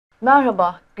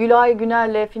Merhaba, Gülay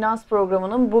Güner'le Finans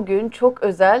programının bugün çok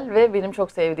özel ve benim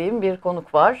çok sevdiğim bir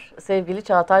konuk var. Sevgili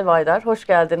Çağatay Baydar, hoş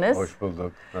geldiniz. Hoş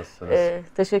bulduk. Nasılsınız?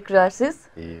 Teşekkürler siz.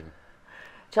 İyiyim.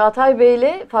 Çağatay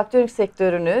Bey'le faktörink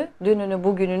sektörünü, dününü,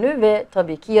 bugününü ve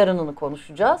tabii ki yarınını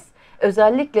konuşacağız.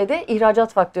 Özellikle de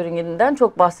ihracat faktöringinden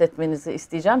çok bahsetmenizi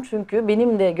isteyeceğim. Çünkü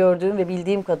benim de gördüğüm ve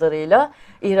bildiğim kadarıyla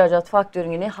ihracat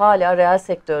faktöringini hala reel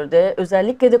sektörde,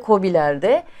 özellikle de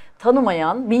KOBİ'lerde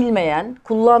tanımayan, bilmeyen,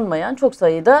 kullanmayan çok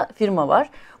sayıda firma var.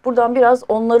 Buradan biraz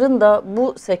onların da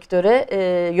bu sektöre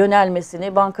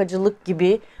yönelmesini, bankacılık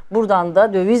gibi buradan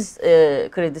da döviz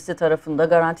kredisi tarafında,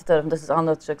 garanti tarafında siz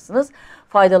anlatacaksınız,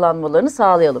 faydalanmalarını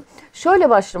sağlayalım. Şöyle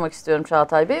başlamak istiyorum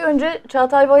Çağatay Bey. Önce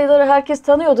Çağatay Baydar'ı herkes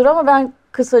tanıyordur ama ben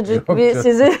kısacık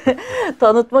sizi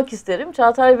tanıtmak isterim.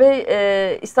 Çağatay Bey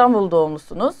İstanbul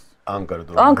doğumlusunuz.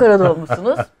 Ankara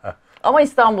doğumlusunuz. Ama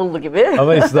İstanbullu gibi.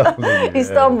 Ama İstanbullu gibi.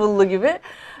 İstanbullu gibi.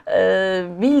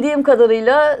 Bildiğim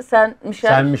kadarıyla Saint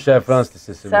Michel Fransız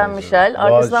Lisesi Saint Michel,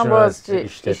 arkasından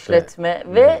Boğaziçi İşletme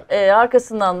ve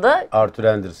arkasından da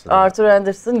Arthur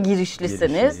Anderson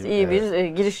girişlisiniz. İyi bir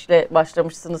girişle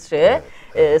başlamışsınız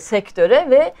sektöre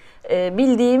ve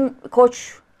bildiğim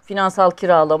Koç Finansal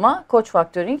Kiralama, Koç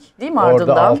Faktöring değil mi ardından?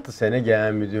 Orada 6 sene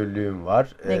genel müdürlüğüm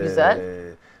var. Ne güzel.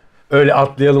 Öyle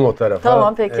atlayalım o tarafa.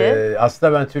 Tamam peki.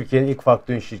 Aslında ben Türkiye'nin ilk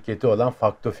faktöring şirketi olan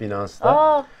Fakto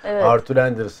Finans'ta evet. Arthur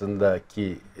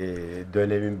Anderson'daki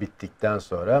dönemin bittikten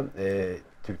sonra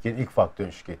Türkiye'nin ilk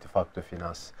faktöring şirketi Fakto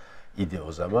Finans idi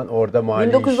o zaman. Orada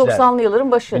mali 1990'lı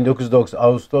yılların başı.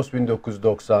 Ağustos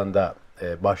 1990'da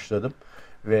başladım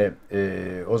ve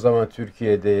o zaman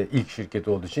Türkiye'de ilk şirket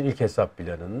olduğu için ilk hesap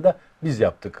planını da biz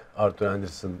yaptık. Arthur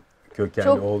Anderson kökenli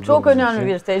olduğumuz için. Çok önemli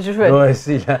bir tecrübe.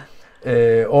 Dolayısıyla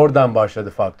oradan başladı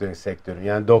faktöring sektörün.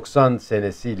 Yani 90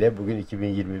 senesiyle bugün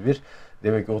 2021,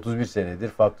 demek ki 31 senedir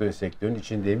faktöring sektörünün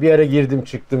içindeyim. Bir ara girdim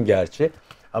çıktım gerçi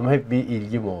ama hep bir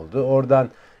ilgim oldu. Oradan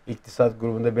iktisat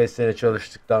grubunda 5 sene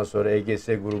çalıştıktan sonra EGS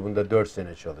grubunda 4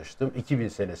 sene çalıştım. 2000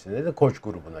 senesinde de Koç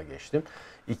grubuna geçtim.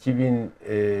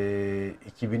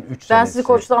 2003 ben sizi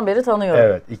Koç'tan beri tanıyorum.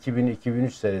 Evet, 2000-2003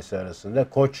 senesi arasında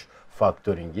Koç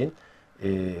Faktöring'in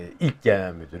ilk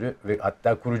genel müdürü ve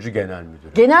hatta kurucu genel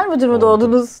müdürü. Genel müdür mü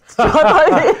doğdunuz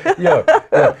Çağatay Bey? Yok.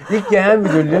 İlk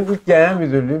genel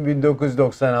müdürlüğüm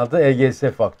 1996 EGS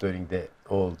Faktöring'de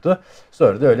oldu.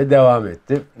 Sonra da öyle devam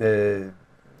etti.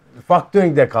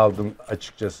 Faktöring'de kaldım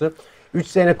açıkçası. 3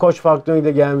 sene Koç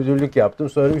Faktöring'de genel müdürlük yaptım.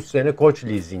 Sonra 3 sene Koç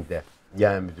Leasing'de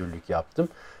genel müdürlük yaptım.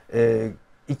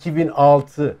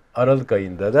 2006 Aralık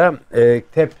ayında da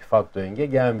TEP Faktöring'e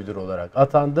genel müdür olarak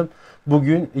atandım.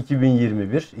 Bugün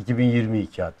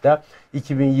 2022 hatta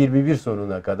 2021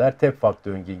 sonuna kadar TEP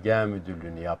Faktöring'in genel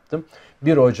müdürlüğünü yaptım.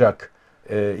 1 Ocak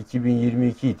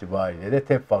 2022 itibariyle de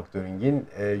TEP Faktöring'in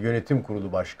yönetim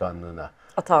kurulu başkanlığına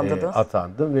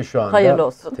atandım ve şu anda hayırlı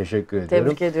olsun. Teşekkür ediyorum.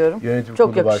 Tebrik ediyorum. Yönetim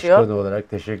çok kurulu yakışıyor. başkanı olarak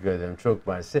teşekkür ederim. Çok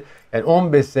mersi. Yani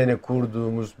 15 sene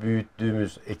kurduğumuz,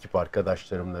 büyüttüğümüz ekip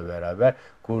arkadaşlarımla beraber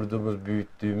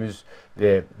büyüttüğümüz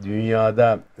ve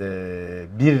dünyada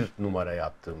bir numara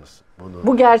yaptığımız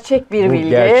bu gerçek bir bilgi.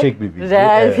 Gerçek bir bilgi.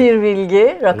 Reel evet. Bir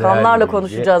bilgi. Rakamlarla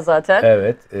konuşacağız zaten.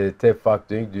 Evet. TEP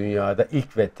Faktöring dünyada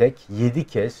ilk ve tek 7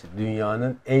 kez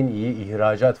dünyanın en iyi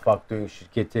ihracat faktöring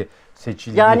şirketi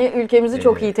seçildi. Yani ülkemizi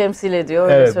çok iyi temsil ediyor.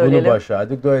 Öyle evet, söyleyelim. bunu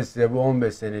başardık. Dolayısıyla bu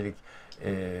 15 senelik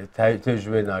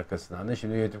tecrübenin arkasından da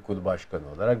şimdi yönetim kurulu başkanı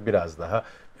olarak biraz daha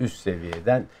üst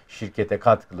seviyeden şirkete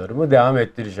katkılarımı devam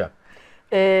ettireceğim.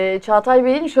 Çağatay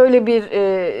Bey'in şöyle bir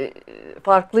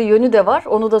farklı yönü de var.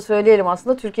 Onu da söyleyelim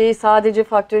aslında. Türkiye'yi sadece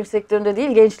faktöring sektöründe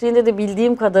değil, gençliğinde de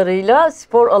bildiğim kadarıyla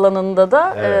spor alanında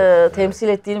da temsil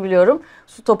ettiğini biliyorum.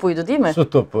 Su topuydu değil mi? Su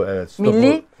topu, evet. Su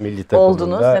milli takımında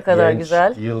oldunuz. Ne kadar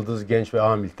güzel. Yıldız Genç ve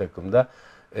A milli takımda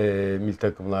milli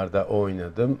takımlarda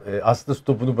oynadım. Aslında su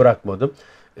topunu bırakmadım.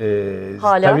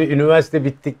 Hala. Tabii üniversite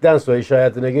bittikten sonra iş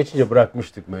hayatına geçince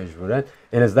bırakmıştık mecburen.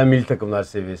 En azından milli takımlar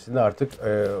seviyesinde artık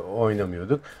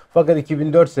oynamıyorduk. Fakat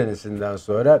 2004 senesinden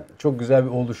sonra çok güzel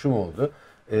bir oluşum oldu.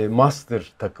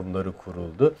 Master takımları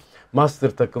kuruldu.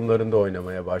 Master takımlarında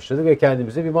oynamaya başladık ve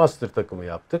kendimize bir master takımı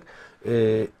yaptık.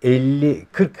 50-40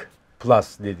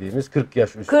 plus dediğimiz 40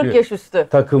 yaş üstü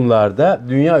takımlarda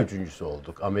dünya üçüncüsü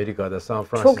olduk. Amerika'da, San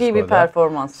Francisco'da. Çok iyi bir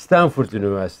performans. Stanford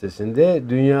Üniversitesi'nde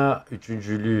dünya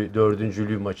üçüncülüğü,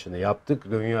 dördüncülüğü maçını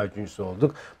yaptık. Dünya üçüncüsü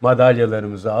olduk.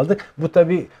 Madalyalarımızı aldık. Bu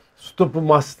tabii stopu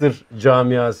master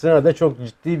camiasına da çok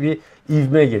ciddi bir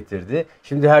ivme getirdi.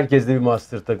 Şimdi herkeste bir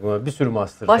master takımı var. Bir sürü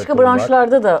master takımı var. Başka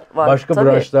branşlarda da var. Başka tabii.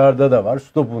 branşlarda da var.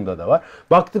 Stopunda da var.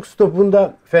 Baktık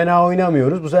stopunda fena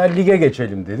oynamıyoruz. Bu sefer lige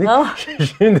geçelim dedik.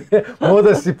 Şimdi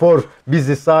Moda Spor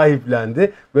bizi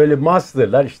sahiplendi. Böyle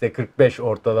masterlar, işte 45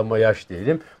 ortalama yaş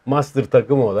diyelim. Master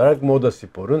takımı olarak Moda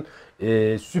Spor'un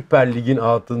Süper Lig'in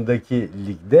altındaki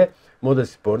ligde Moda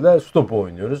Spor'da stopu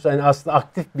oynuyoruz. Yani aslında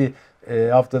aktif bir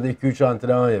haftada 2-3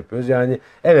 antrenman yapıyoruz. Yani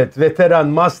evet, veteran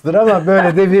master ama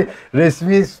böyle de bir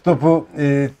resmi stopu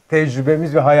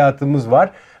tecrübemiz ve hayatımız var.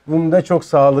 Bunun da çok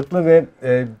sağlıklı ve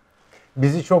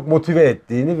bizi çok motive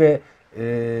ettiğini ve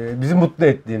bizi mutlu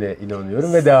ettiğine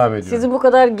inanıyorum ve devam ediyorum. Sizi bu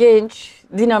kadar genç,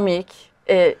 dinamik,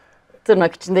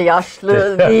 tırnak içinde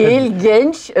yaşlı değil,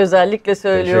 genç özellikle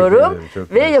söylüyorum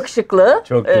çok ve yakışıklı.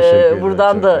 Çok teşekkür ederim.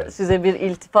 Buradan çok da mersi. size bir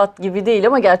iltifat gibi değil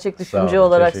ama gerçek düşünce olun,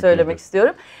 olarak teşekkür söylemek ederim.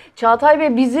 istiyorum. Çağatay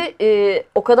Bey bizi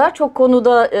o kadar çok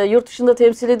konuda yurt dışında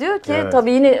temsil ediyor ki Evet.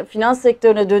 tabii yine finans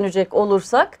sektörüne dönecek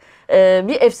olursak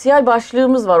bir FCI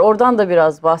başlığımız var. Oradan da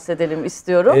biraz bahsedelim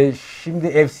istiyorum.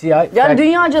 Şimdi FCI... Yani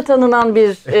dünyaca tanınan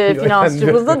bir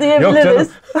finansçımız da diyebiliriz.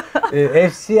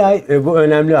 FCI bu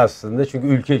önemli aslında çünkü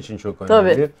ülke için çok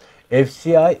önemli. Tabii.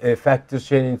 FCI, Factors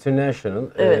Chain International,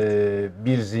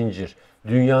 bir zincir.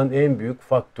 Dünyanın en büyük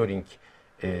factoring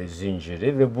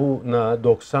zinciri ve buna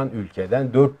 90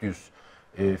 ülkeden 400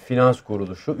 finans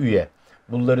kuruluşu üye.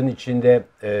 Bunların içinde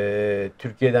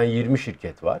Türkiye'den 20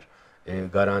 şirket var.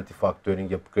 Garanti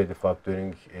Factoring, Yapı Kredi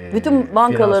Factoring, bütün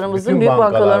bankalarımızın, bütün büyük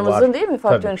bankalarımızın var. değil mi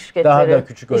factoring Tabii. şirketleri? Daha da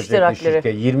küçük ölçekli iştirakleri.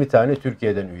 şirket, 20 tane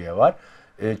Türkiye'den üye var.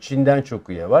 Çin'den çok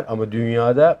üye var ama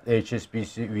dünyada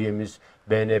HSBC üyemiz,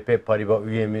 BNP Paribas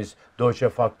üyemiz, Deutsche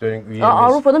Factoring üyemiz.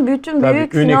 Avrupa'nın bütün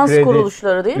büyük finans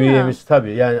kuruluşları değil mi? Üyemiz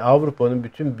tabii. Yani Avrupa'nın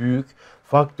bütün büyük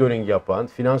factoring yapan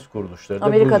finans kuruluşları da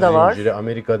Amerika'da bu var. zinciri.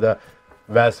 Amerika'da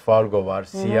Wells Fargo var,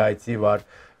 CIT var,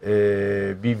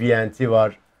 BB&T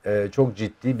var. Çok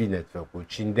ciddi bir network bu.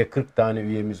 Çin'de 40 tane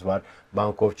üyemiz var.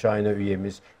 Bank of China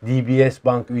üyemiz, DBS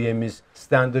Bank üyemiz,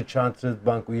 Standard Chartered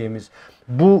Bank üyemiz.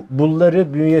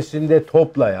 Bunları bünyesinde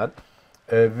toplayan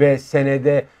ve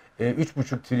senede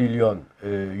 3,5 trilyon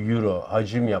euro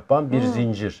hacim yapan bir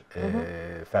zincir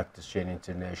Factors Chain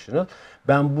International.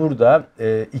 Ben burada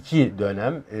 2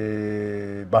 dönem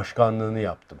başkanlığını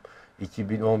yaptım.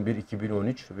 2011,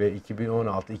 2013 ve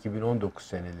 2016-2019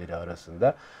 seneleri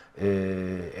arasında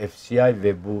FCI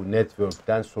ve bu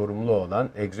network'ten sorumlu olan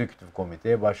Executive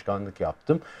Komite'ye başkanlık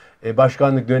yaptım.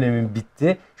 Başkanlık dönemim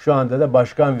bitti. Şu anda da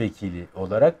başkan vekili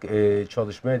olarak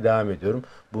çalışmaya devam ediyorum.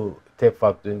 Bu TEP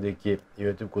Faktörü'ndeki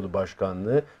yönetim kurulu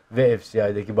başkanlığı ve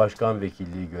FCI'deki başkan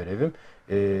vekilliği görevim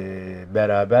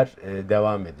beraber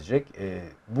devam edecek.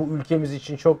 Bu ülkemiz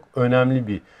için çok önemli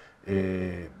bir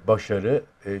başarı.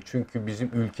 Çünkü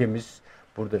bizim ülkemiz,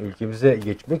 burada ülkemize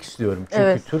geçmek istiyorum.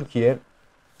 Çünkü Türkiye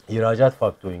ihracat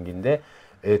faktöringinde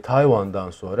Tayvan'dan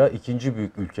sonra ikinci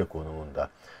büyük ülke konumunda.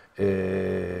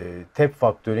 TEP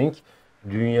Factoring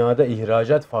dünyada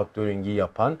ihracat faktöringi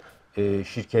yapan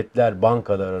şirketler,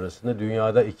 bankalar arasında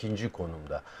dünyada ikinci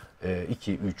konumda.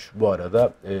 2-3 bu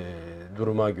arada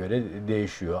duruma göre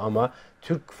değişiyor ama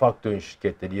Türk faktöring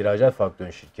şirketleri, ihracat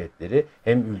faktöring şirketleri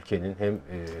hem ülkenin hem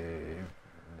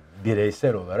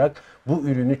bireysel olarak bu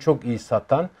ürünü çok iyi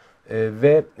satan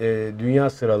ve dünya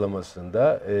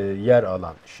sıralamasında yer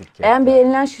alan şirketler. En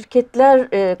beğenilen şirketler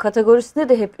kategorisinde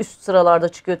de hep üst sıralarda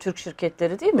çıkıyor Türk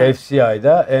şirketleri değil mi?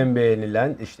 FCI'da en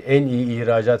beğenilen, işte en iyi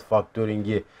ihracat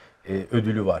faktöringi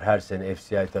ödülü var her sene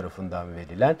FCI tarafından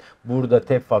verilen. Burada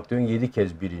TEP Factoring 7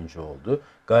 kez birinci oldu.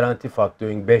 Garanti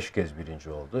Factoring 5 kez birinci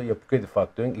oldu. Yapı Kredi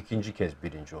Factoring 2. kez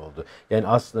birinci oldu. Yani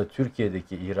aslında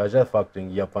Türkiye'deki ihracat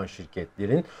faktöringi yapan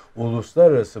şirketlerin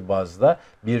uluslararası bazda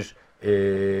bir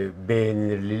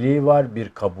beğenilirliği var, bir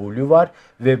kabulü var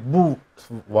ve bu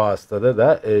vasıtada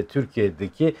da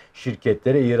Türkiye'deki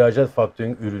şirketlere ihracat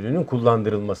faktöring ürününün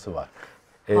kullandırılması var.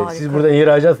 Siz burada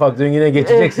ihracat faktöringine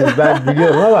geçeceksiniz ben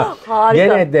biliyorum ama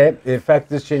gene de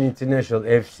Factors Chain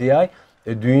International FCI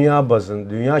dünya bazın,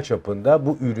 dünya çapında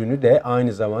bu ürünü de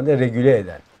aynı zamanda regüle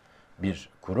eden bir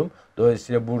kurum.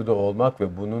 Dolayısıyla burada olmak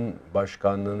ve bunun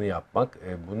başkanlığını yapmak,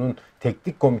 bunun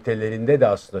teknik komitelerinde de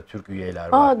aslında Türk üyeler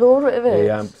var. Doğru, evet.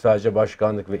 Yani sadece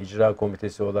başkanlık ve icra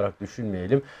komitesi olarak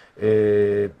düşünmeyelim.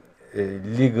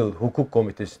 Legal Hukuk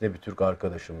Komitesi'nde bir Türk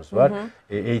arkadaşımız var.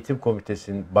 Eğitim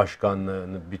Komitesi'nin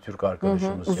başkanlığını bir Türk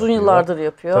arkadaşımız yapıyor. Uzun yıllardır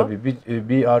yapıyor. Tabii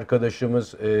bir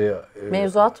arkadaşımız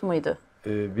mevzuat mıydı?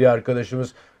 Bir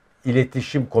arkadaşımız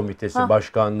İletişim Komitesi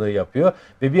Başkanlığı yapıyor.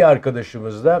 Ve bir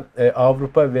arkadaşımız da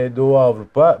Avrupa ve Doğu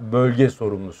Avrupa bölge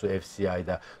sorumlusu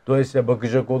FCI'da. Dolayısıyla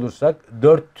bakacak olursak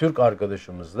 4 Türk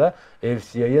arkadaşımızla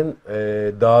FCI'nin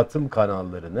dağıtım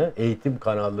kanallarını, eğitim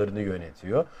kanallarını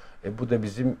yönetiyor. Bu da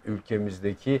bizim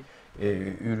ülkemizdeki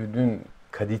ürünün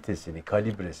kalitesini,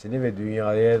 kalibresini ve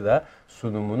dünyaya da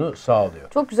sunumunu sağlıyor.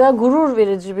 Çok güzel, gurur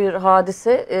verici bir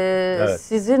hadise. Evet.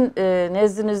 Sizin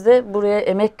nezdinizde buraya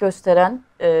emek gösteren,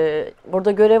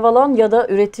 burada görev alan ya da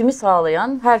üretimi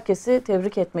sağlayan herkesi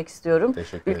tebrik etmek istiyorum.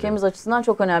 Teşekkür Ülkemiz ederim. açısından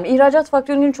çok önemli. İhracat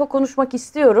faktörünü çok konuşmak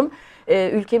istiyorum.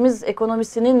 Ülkemiz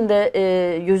ekonomisinin de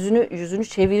yüzünü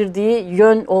çevirdiği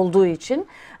yön olduğu için.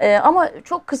 Ama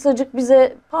çok kısacık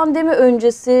bize pandemi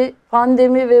öncesi,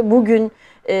 pandemi ve bugün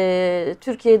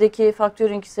Türkiye'deki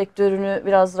faktörink sektörünü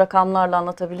biraz rakamlarla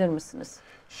anlatabilir misiniz?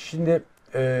 Şimdi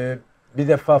bir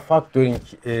defa faktörink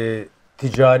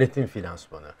ticaretin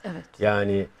finansmanı. Evet.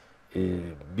 Yani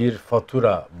bir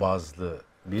fatura bazlı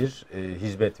bir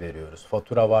hizmet veriyoruz.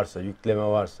 Fatura varsa, yükleme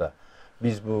varsa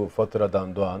biz bu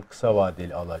faturadan doğan kısa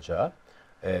vadeli alacağı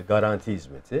garanti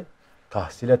hizmeti,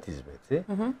 tahsilat hizmeti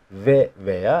ve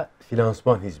veya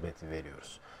finansman hizmeti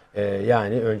veriyoruz.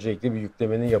 Yani öncelikle bir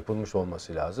yüklemenin yapılmış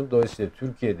olması lazım. Dolayısıyla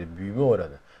Türkiye'de büyüme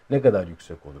oranı ne kadar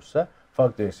yüksek olursa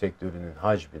faktörink sektörünün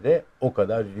hacmi de o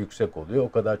kadar yüksek oluyor.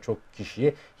 O kadar çok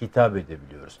kişiye hitap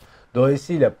edebiliyoruz.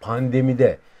 Dolayısıyla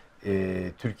pandemide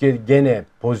Türkiye gene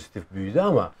pozitif büyüdü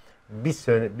ama bir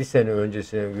sene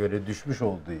öncesine göre düşmüş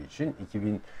olduğu için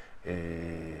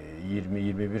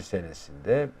 2021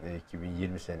 senesinde,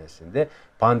 2020 senesinde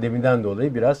pandemiden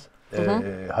dolayı biraz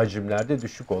hacimlerde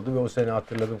düşük oldu ve o sene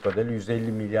hatırladığım kadarıyla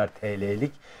 150 milyar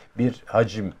TL'lik bir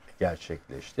hacim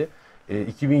gerçekleşti.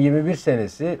 2021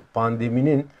 senesi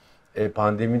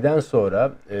pandemiden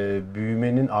sonra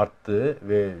büyümenin arttığı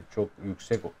ve çok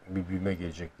yüksek bir büyüme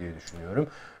gelecek diye düşünüyorum.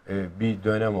 Bir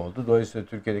dönem oldu. Dolayısıyla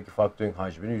Türkiye'deki faktörink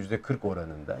hacminin %40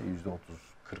 oranında,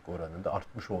 %30-40 oranında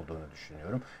artmış olduğunu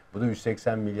düşünüyorum. Bu da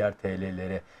 180 milyar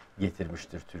TL'lere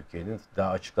getirmiştir Türkiye'nin.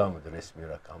 Daha açıklanmadı resmi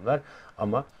rakamlar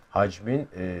ama hacmin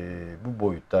bu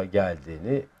boyutta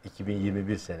geldiğini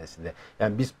 2021 senesinde,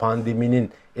 yani biz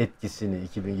pandeminin etkisini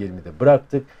 2020'de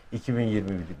bıraktık.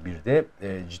 2021'de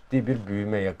ciddi bir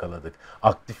büyüme yakaladık.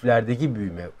 Aktiflerdeki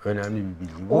büyüme önemli bir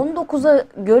bilgi bu. 19'a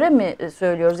göre mi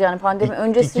söylüyoruz? Yani pandemi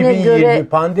öncesine göre...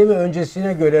 Pandemi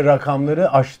öncesine göre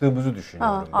rakamları aştığımızı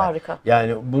düşünüyorum ben. Harika.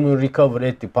 Yani bunu recover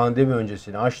ettik. Pandemi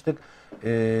öncesini aştık.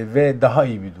 Ve daha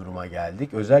iyi bir duruma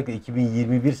geldik. Özellikle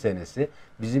 2021 senesi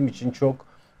bizim için çok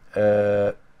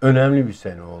önemli bir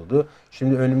sene oldu.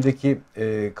 Şimdi önümdeki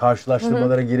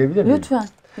karşılaştırmalara girebilir miyim? Lütfen.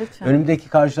 Lütfen. Önümdeki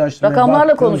karşılaştırmaya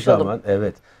rakamlarla baktığım konuşalım. zaman,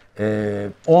 evet,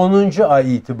 10.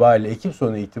 ay itibariyle, Ekim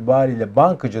sonu itibariyle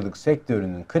bankacılık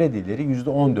sektörünün kredileri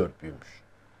 %14 büyümüş.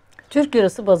 Türk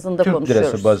lirası bazında Türk konuşuyoruz.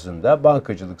 lirası bazında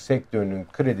bankacılık sektörünün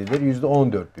kredileri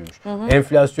 %14 büyümüş.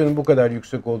 Enflasyonun bu kadar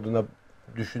yüksek olduğuna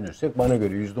düşünürsek bana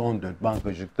göre %14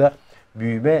 bankacılıkta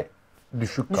büyüme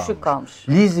düşük kalmış.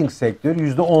 Leasing sektörü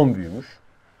 %10 büyümüş.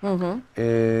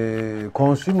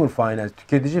 Consumer Finance,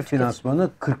 tüketici finansmanı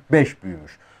 45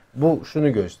 büyümüş. Bu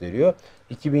şunu gösteriyor.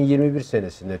 2021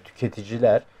 senesinde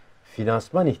tüketiciler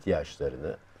finansman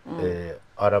ihtiyaçlarını,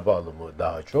 araba alımı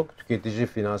daha çok, tüketici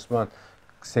finansman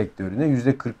sektörüne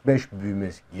 %45 büyüme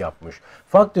yapmış.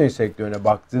 Faktörink sektörüne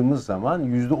baktığımız zaman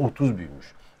 %30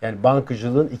 büyümüş. Yani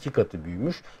bankacılığın 2 katı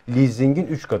büyümüş, leasingin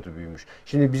 3 katı büyümüş.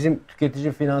 Şimdi bizim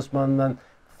tüketici finansmanından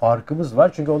farkımız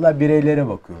var çünkü onlar bireylere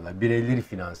bakıyorlar. Bireyleri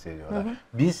finanse ediyorlar.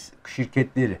 Biz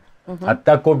şirketleri,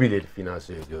 hatta KOBİ'leri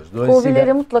finanse ediyoruz.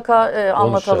 KOBİ'leri mutlaka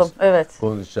anlatalım. Evet.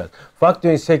 Konuşacağız.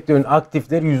 Faktörink sektörün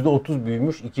aktifleri %30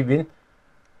 büyümüş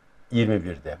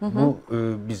 2021'de. Bu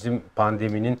bizim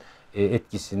pandeminin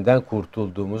etkisinden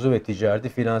kurtulduğumuzu ve ticareti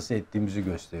finanse ettiğimizi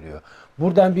gösteriyor.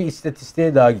 Buradan bir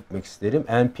istatistiğe daha gitmek isterim.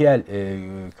 NPL,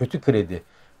 kötü kredi,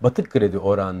 batık kredi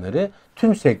oranları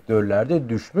tüm sektörlerde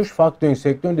düşmüş. Faktörink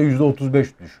sektöründe %35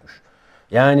 düşmüş.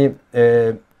 Yani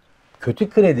kötü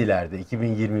kredilerde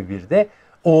 2021'de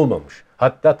olmamış.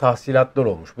 Hatta tahsilatlar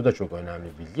olmuş. Bu da çok önemli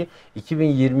bilgi.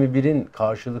 2021'in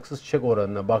karşılıksız çek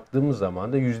oranına baktığımız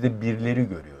zaman da %1'leri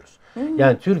görüyoruz.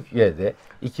 Yani Türkiye'de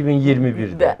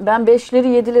 2021'de ben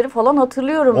 5'leri 7'leri falan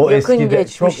hatırlıyorum. o yakın eskide,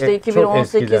 geçmişte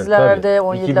 2018'lerde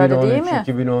 17'lerde değil mi?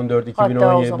 2014,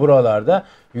 2017 buralarda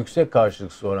yüksek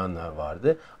karşılıksız oranlar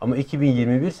vardı. Ama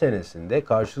 2021 senesinde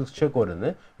karşılıksız çek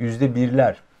oranı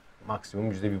 %1'ler,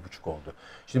 maksimum %1,5 oldu.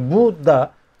 Şimdi bu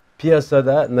da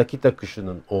piyasada nakit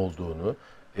akışının olduğunu,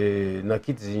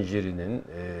 nakit zincirinin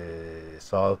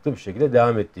sağlıklı bir şekilde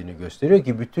devam ettiğini gösteriyor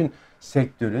ki bütün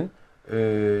sektörün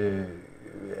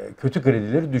kötü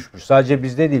kredileri düşmüş. Sadece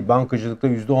bizde değil, bankacılıkta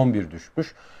 %11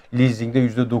 düşmüş, leasingde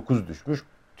 %9 düşmüş,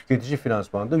 tüketici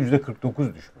finansmanında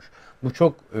 %49 düşmüş. Bu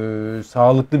çok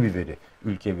sağlıklı bir veri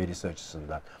ülke verisi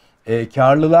açısından.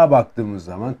 Karlılığa baktığımız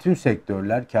zaman tüm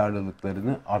sektörler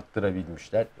karlılıklarını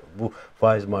arttırabilmişler. Bu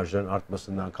faiz marjlarının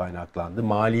artmasından kaynaklandı.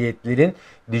 Maliyetlerin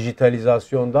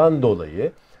dijitalizasyondan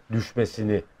dolayı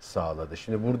düşmesini sağladı.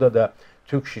 Şimdi burada da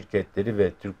Türk şirketleri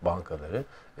ve Türk bankaları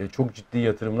çok ciddi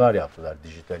yatırımlar yaptılar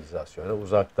dijitalizasyona.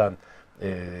 Uzaktan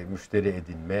müşteri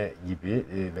edinme gibi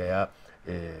veya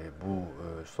bu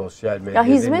sosyal medya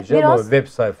demeyeceğim ama web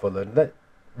sayfalarında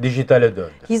dijitale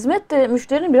döndü. Hizmet de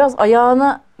müşterinin biraz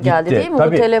ayağına geldi değil mi?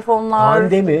 Tabii, bu telefonlar.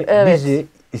 Pandemi bizi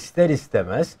ister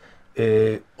istemez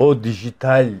o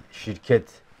dijital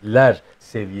şirketler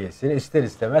seviyesine ister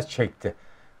istemez çekti.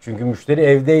 Çünkü müşteri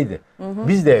evdeydi.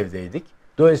 Biz de evdeydik.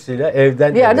 Dolayısıyla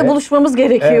evden bir yerde buluşmamız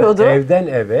gerekiyordu. Evet, evden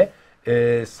eve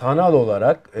sanal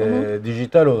olarak,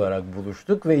 dijital olarak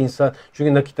buluştuk ve insan,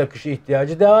 çünkü nakit akışı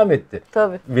ihtiyacı devam etti.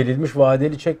 Tabii. Verilmiş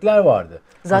vadeli çekler vardı.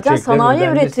 Zaten sanayi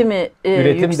üretim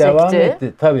yüksekti. Devam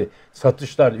etti. Tabii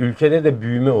satışlar, ülkede de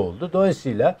büyüme oldu.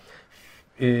 Dolayısıyla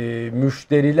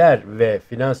müşteriler ve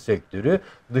finans sektörü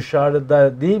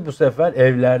dışarıda değil, bu sefer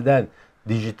evlerden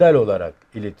dijital olarak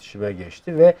iletişime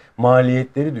geçti ve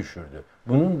maliyetleri düşürdü.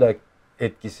 Bunun da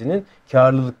etkisinin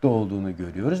karlılıkta olduğunu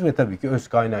görüyoruz ve tabii ki öz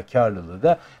kaynak karlılığı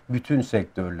da bütün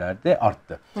sektörlerde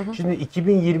arttı. Şimdi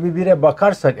 2021'e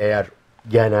bakarsak eğer,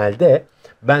 genelde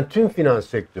ben tüm finans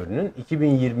sektörünün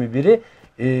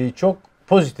 2021'i çok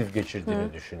pozitif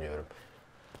geçirdiğini düşünüyorum.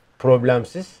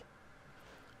 Problemsiz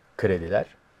krediler,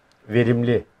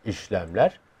 verimli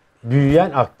işlemler,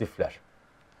 büyüyen aktifler.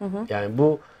 Yani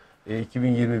bu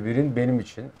 2021'in benim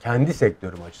için, kendi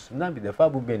sektörüm açısından bir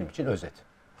defa bu benim için özet.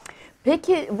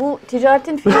 Peki bu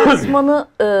ticaretin finansmanı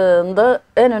da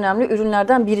en önemli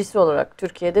ürünlerden birisi olarak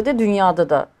Türkiye'de de dünyada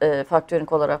da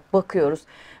faktörink olarak bakıyoruz.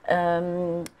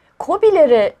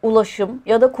 KOBİ'lere ulaşım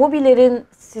ya da KOBİ'lerin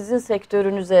sizin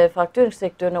sektörünüze, faktörink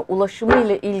sektörüne ulaşımı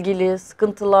ile ilgili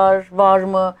sıkıntılar var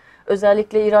mı?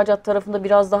 Özellikle ihracat tarafında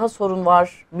biraz daha sorun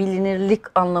var, bilinirlik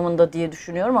anlamında diye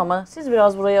düşünüyorum ama siz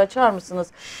biraz burayı açar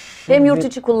mısınız? Hem yurt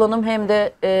içi kullanım hem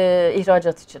de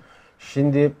ihracat için.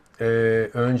 Şimdi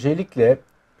öncelikle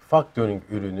faktörink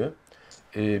ürünü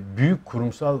büyük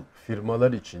kurumsal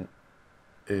firmalar için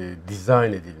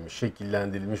dizayn edilmiş,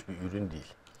 şekillendirilmiş bir ürün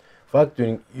değil.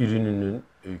 Faktörink ürününün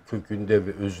kökünde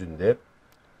ve özünde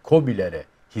KOBİ'lere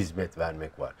hizmet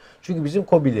vermek var. Çünkü bizim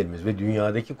KOBİ'lerimiz ve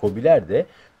dünyadaki KOBİ'ler de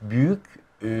büyük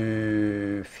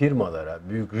firmalara,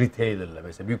 büyük retailer'la,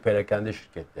 mesela büyük perakende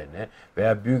şirketlerine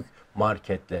veya büyük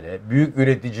marketlere, büyük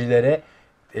üreticilere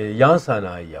yan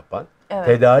sanayi yapan,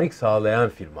 tedarik sağlayan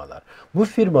firmalar. Bu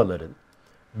firmaların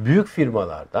büyük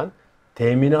firmalardan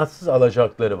teminatsız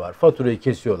alacakları var. Faturayı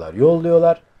kesiyorlar,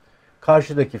 yolluyorlar.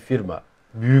 Karşıdaki firma,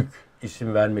 büyük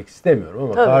isim vermek istemiyorum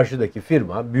ama karşıdaki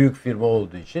firma büyük firma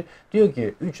olduğu için diyor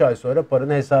ki 3 ay sonra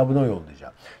paranı hesabına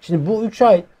yollayacağım. Şimdi bu 3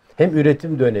 ay hem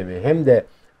üretim dönemi hem de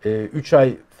 3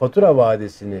 ay fatura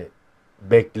vadesini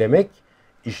beklemek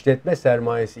işletme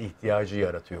sermayesi ihtiyacı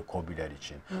yaratıyor KOBİ'ler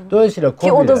için. Dolayısıyla KOBİ'ler,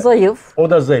 ki o da zayıf. O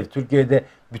da zayıf. Türkiye'de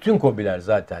bütün KOBİ'ler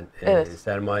zaten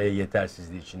sermaye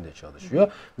yetersizliği içinde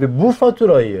çalışıyor ve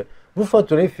bu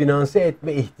faturayı finanse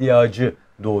etme ihtiyacı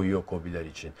doğuyor KOBİ'ler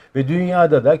için. Ve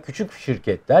dünyada da küçük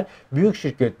şirketler büyük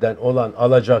şirketten olan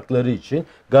alacakları için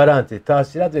garanti,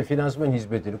 tahsilat ve finansman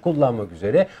hizmetini kullanmak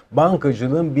üzere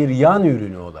bankacılığın bir yan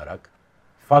ürünü olarak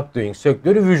faktörink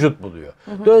sektörü vücut buluyor.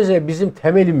 Dolayısıyla bizim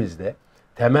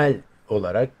temel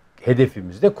olarak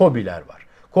hedefimizde KOBİ'ler var.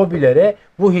 KOBİ'lere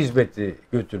bu hizmeti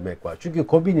götürmek var. Çünkü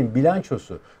KOBİ'nin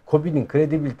bilançosu, KOBİ'nin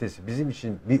kredibilitesi bizim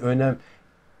için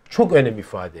çok önem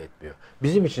ifade etmiyor.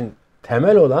 Bizim için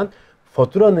temel olan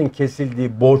faturanın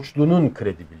kesildiği borçlunun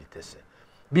kredibilitesi.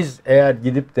 Biz eğer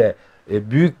gidip de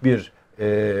büyük bir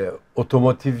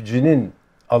otomotivcinin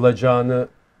alacağını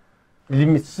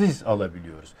limitsiz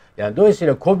alabiliyoruz. Yani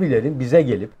dolayısıyla KOBİ'lerin bize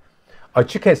gelip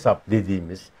açık hesap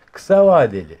dediğimiz kısa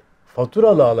vadeli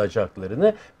faturalı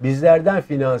alacaklarını bizlerden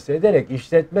finanse ederek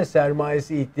işletme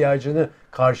sermayesi ihtiyacını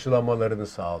karşılamalarını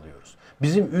sağlıyoruz.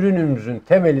 Bizim ürünümüzün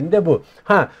temelinde bu.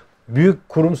 Büyük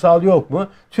kurumsal yok mu?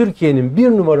 Türkiye'nin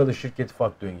 1 numaralı şirketi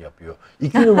faktörink yapıyor.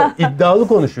 2 numara iddialı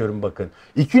konuşuyorum bakın.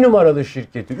 2 numaralı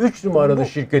şirketi, 3 numaralı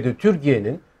şirketi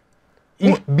Türkiye'nin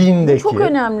ilk 1000'deki. Çok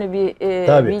önemli bir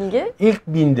bilgi. İlk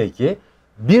 1000'deki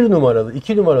 1 numaralı,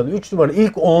 2 numaralı, 3 numaralı,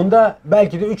 ilk 10'da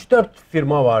belki de 3-4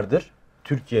 firma vardır.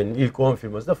 Türkiye'nin ilk 10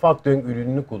 firması da faktörink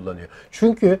ürününü kullanıyor.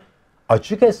 Çünkü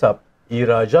açık hesap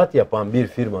ihracat yapan bir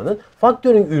firmanın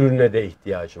faktörün ürününe de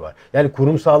ihtiyacı var. Yani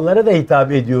kurumsallara da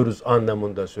hitap ediyoruz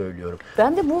anlamında söylüyorum.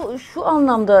 Ben de bu şu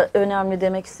anlamda önemli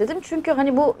demek istedim. Çünkü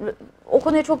hani bu o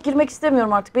konuya çok girmek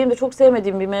istemiyorum artık. Benim de çok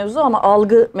sevmediğim bir mevzu ama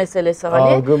algı meselesi hani.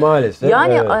 Algı maalesef.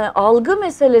 Yani evet. Algı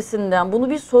meselesinden bunu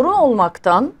bir sorun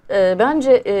olmaktan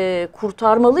bence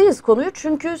kurtarmalıyız konuyu.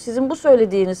 Çünkü sizin bu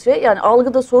söylediğiniz şey yani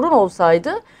algıda sorun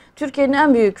olsaydı Türkiye'nin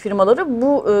en büyük firmaları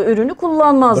bu ürünü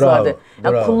kullanmazlardı. Bravo,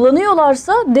 Yani bravo.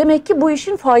 kullanıyorlarsa demek ki bu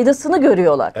işin faydasını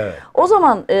görüyorlar. Evet. O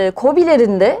zaman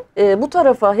KOBİ'lerin de bu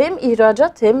tarafa hem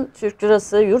ihracat hem Türk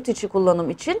lirası yurt içi kullanım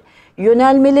için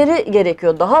yönelmeleri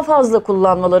gerekiyor. Daha fazla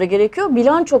kullanmaları gerekiyor.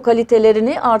 Bilanço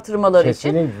kalitelerini artırmaları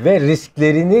için. Ve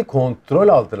risklerini kontrol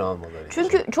altına almaları için.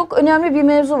 Çünkü çok önemli bir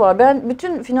mevzu var. Ben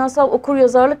bütün finansal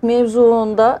okuryazarlık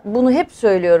mevzuunda bunu hep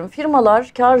söylüyorum.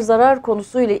 Firmalar kar zarar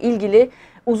konusuyla ilgili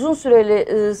uzun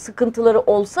süreli sıkıntıları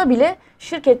olsa bile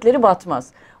şirketleri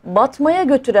batmaz. Batmaya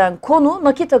götüren konu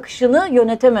nakit akışını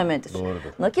yönetememedir.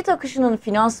 Doğrudur. Nakit akışının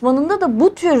finansmanında da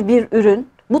bu tür bir ürün,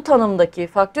 bu tanımdaki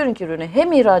faktörink ürünü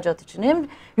hem ihracat için hem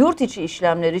yurt içi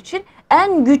işlemler için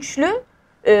en güçlü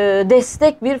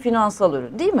destek bir finansal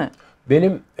ürün değil mi?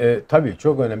 Benim tabii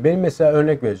çok önemli. Benim mesela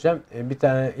örnek vereceğim. Bir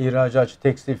tane ihracatçı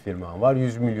tekstil firmam var.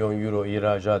 100 milyon euro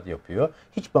ihracat yapıyor.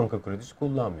 Hiç banka kredisi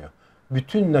kullanmıyor.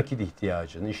 Bütün nakit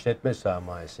ihtiyacını, işletme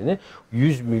sermayesini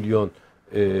 100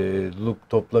 milyonluk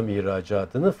toplam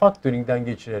ihracatını faktöringden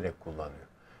geçirerek kullanıyor.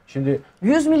 Şimdi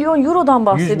 100 milyon eurodan 100 milyon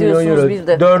bahsediyorsunuz euro bir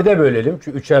de. 4'e bölelim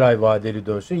çünkü 3'er ay vadeli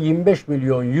dönsün. 25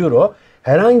 milyon euro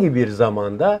herhangi bir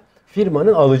zamanda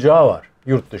firmanın alacağı var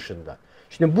yurt dışında.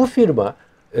 Şimdi bu firma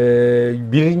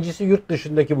birincisi yurt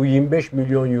dışındaki bu 25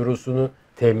 milyon eurosunu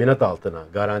teminat altına,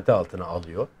 garanti altına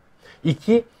alıyor.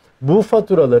 İki, bu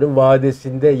faturaların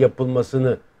vadesinde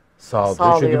yapılmasını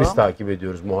sağlıyor. Çünkü biz takip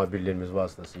ediyoruz muhabirlerimiz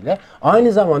vasıtasıyla.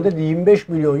 Aynı zamanda 25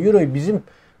 milyon euroyu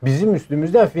bizim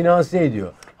üstümüzden finanse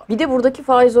ediyor. Bir de buradaki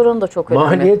faiz oranı da çok önemli.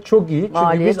 Maliyet çok iyi. Çünkü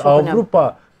Maliyet biz çok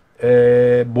Avrupa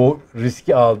bu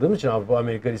riski aldığımız için, Avrupa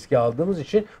Amerika riski aldığımız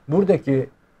için buradaki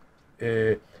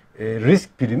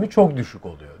risk primi çok düşük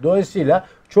oluyor. Dolayısıyla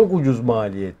çok ucuz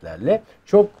maliyetlerle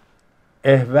çok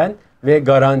ehven ve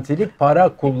garantili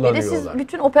para kullanıyorlar. Bir de siz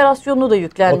bütün operasyonunu da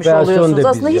yüklenmiş Operasyonu oluyorsunuz. da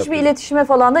Aslında biz hiçbir yapıyoruz. iletişime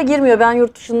falan da girmiyor. Ben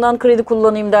yurt dışından kredi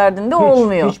kullanayım derdinde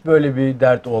olmuyor. Hiç böyle bir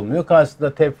dert olmuyor.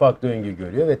 Karşısında TEP Factoring'i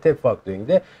görüyor ve TEP Factoring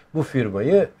de bu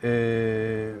firmayı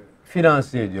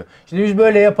finanse ediyor. Şimdi biz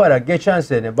böyle yaparak geçen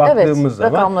sene baktığımız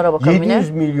zaman 700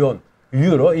 milyon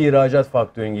euro ihracat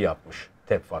faktöringi yapmış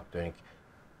TEP Factoring.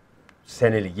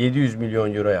 Senelik 700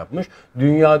 milyon euro yapmış.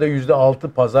 Dünyada %6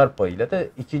 pazar payıyla da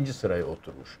ikinci sıraya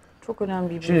oturmuş. Çok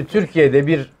önemli bir. Şimdi Türkiye'de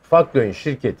bir faktöring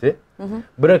şirketi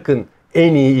bırakın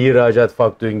en iyi ihracat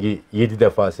faktöringi 7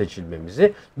 defa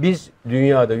seçilmemizi, biz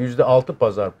dünyada %6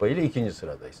 pazar payıyla ikinci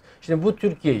sıradayız. Şimdi bu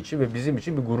Türkiye için ve bizim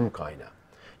için bir gurur kaynağı.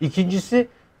 İkincisi,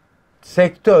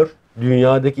 sektör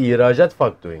dünyadaki ihracat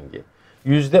faktöringi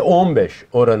 %15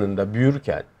 oranında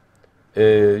büyürken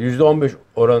 %15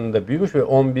 oranında büyümüş ve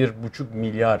 11,5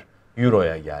 milyar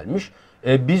euroya gelmiş.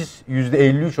 Biz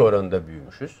 %53 oranında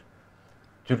büyümüşüz.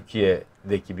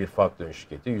 Türkiye'deki bir faktörün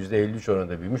şirketi %53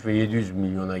 oranında büyümüş ve 700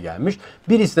 milyona gelmiş.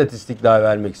 Bir istatistik daha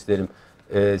vermek isterim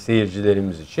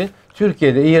seyircilerimiz için.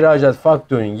 Türkiye'de ihracat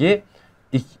faktöringi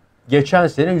geçen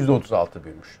sene %36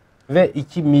 büyümüş ve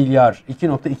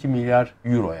 2,2 milyar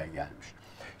euroya gelmiş.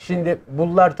 Şimdi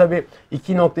bunlar tabii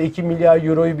 2,2 milyar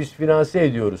euroyu biz finanse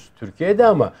ediyoruz Türkiye'de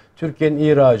ama Türkiye'nin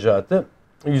ihracatı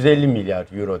 150 milyar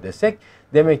euro desek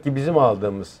demek ki bizim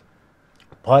aldığımız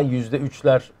pay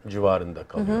 %3'ler civarında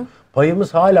kalıyor.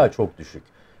 Payımız hala çok düşük.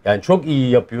 Yani çok iyi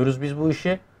yapıyoruz biz bu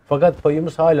işi fakat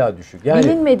payımız hala düşük. Yani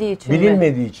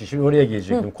bilinmediği için. Şimdi oraya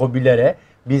gelecektim. KOBİ'lere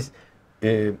biz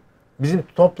bizim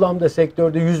toplamda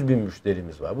sektörde 100 bin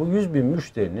müşterimiz var. Bu 100 bin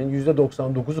müşterinin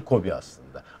 %99'u KOBİ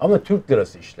aslında. Ama Türk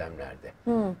lirası işlemlerde.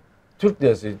 Türk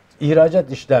lirası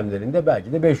ihracat işlemlerinde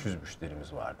belki de 500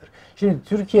 müşterimiz vardır. Şimdi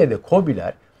Türkiye'de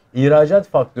KOBİ'ler ihracat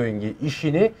faktöringi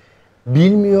işini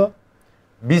bilmiyor.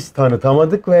 Biz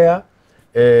tanıtamadık veya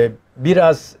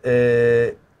biraz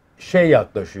şey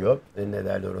yaklaşıyor. Ne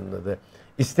derler onun adı?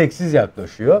 İsteksiz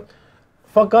yaklaşıyor.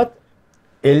 Fakat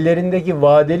ellerindeki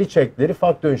vadeli çekleri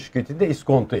faktörün şirketinde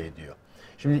iskonto ediyor.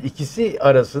 Şimdi ikisi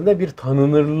arasında bir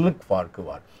tanınırlık farkı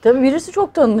var. Tabii birisi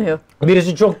çok tanınıyor.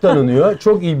 Birisi çok tanınıyor,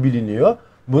 çok iyi biliniyor.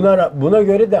 Buna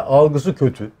göre de algısı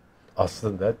kötü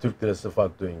aslında. Türk lirası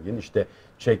faktöringin işte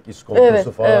çek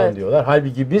iskontosu falan diyorlar.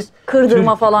 Halbuki biz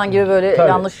kırdırma falan gibi böyle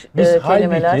yanlış biz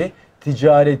kelimeler. Halbuki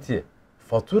ticareti,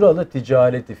 faturalı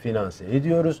ticareti finanse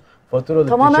ediyoruz. Faturalı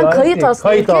tamamen ticaret kayıt değil, aslında.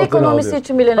 kayıt Ülke altına ekonomisi alıyoruz.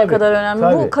 için bile ne Tabii, kadar önemli.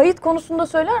 tabii. Bu kayıt konusunda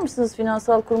söyler misiniz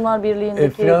Finansal Kurumlar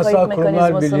Birliği'ndeki Finansal kayıt Kurumlar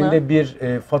mekanizmasını? Birliği'nde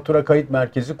bir fatura kayıt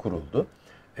merkezi kuruldu.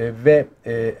 Ve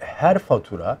her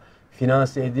fatura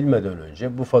finanse edilmeden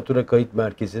önce bu fatura kayıt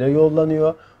merkezine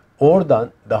yollanıyor. Oradan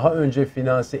daha önce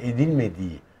finanse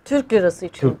edilmediği Türk lirası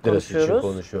için Türk lirası için konuşuyoruz.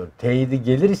 konuşuyor. Teyidi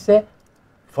gelir ise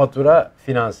fatura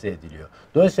finanse ediliyor.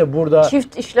 Dolayısıyla burada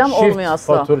Çift işlem olmuyor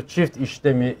asla. Çift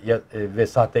işlemi ve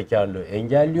sahtekarlığı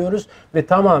engelliyoruz ve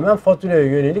tamamen faturaya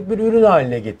yönelik bir ürün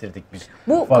haline getirdik biz.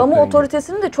 Bu kamu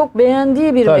otoritesinin de çok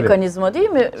beğendiği bir mekanizma değil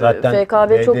mi? Zaten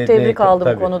FKB çok tebrik aldı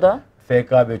tabii, bu konuda.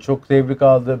 FKB çok tebrik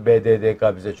aldı.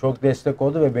 BDDK bize çok destek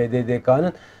oldu ve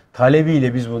BDDK'nın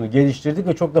talebiyle biz bunu geliştirdik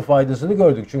ve çok da faydasını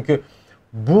gördük. Çünkü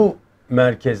bu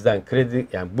merkezden kredi,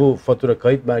 yani bu fatura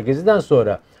kayıt merkezinden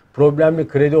sonra problemli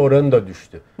kredi oranı da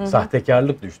düştü.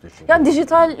 Sahtekarlık düştü çünkü. Yani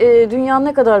dijital dünyanın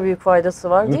ne kadar büyük faydası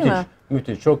var değil mi?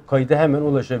 Müthiş. Çok kayıta hemen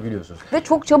ulaşabiliyorsunuz. Ve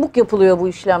çok çabuk yapılıyor bu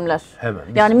işlemler. Hemen.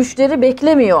 Yani müşteri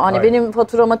beklemiyor. Hani Aynen. benim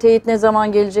faturama teyit ne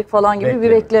zaman gelecek falan gibi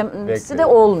bir beklemesi de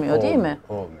olmuyor değil mi?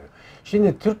 Olmuyor.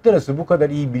 Şimdi Türk lirası bu kadar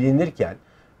iyi bilinirken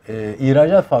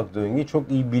ihracat faktörünü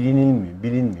çok iyi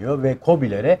bilinmiyor ve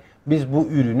KOBİ'lere biz bu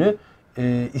ürünü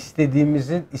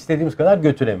istediğimiz kadar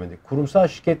götüremedik. Kurumsal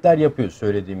şirketler yapıyor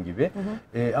söylediğim gibi.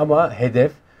 Ama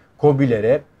hedef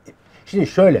KOBİ'lere, şimdi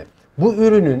şöyle, bu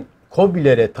ürünün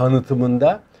KOBİ'lere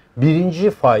tanıtımında birinci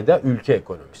fayda ülke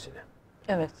ekonomisine.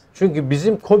 Evet. Çünkü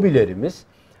bizim KOBİ'lerimiz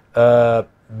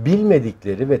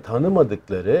bilmedikleri ve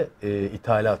tanımadıkları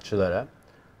ithalatçılara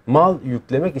mal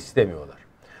yüklemek istemiyorlar.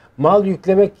 Mal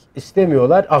yüklemek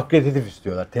istemiyorlar, akreditif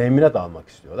istiyorlar. Teminat almak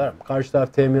istiyorlar. Karşı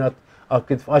taraf teminat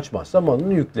akreditif açmazsa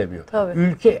malını yüklemiyor. Tabii.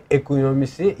 Ülke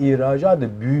ekonomisi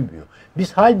ihracatı büyümüyor.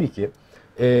 Biz halbuki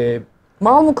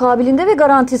mal mukabilinde ve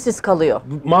garantisiz kalıyor.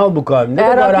 mal mukabilinde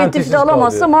eğer ve garantisiz akreditif de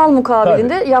alamazsa kalıyor. mal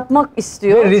mukabilinde yapmak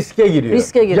istiyor. Ve riske giriyor.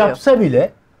 Riske giriyor. Yapsa bile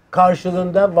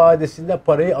karşılığında vadesinde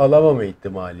parayı alamama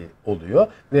ihtimali oluyor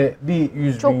ve bir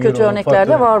 100 Çok bin kötü euro örnekler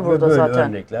de var burada böyle zaten.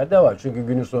 örnekler de var. Çünkü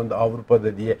günün sonunda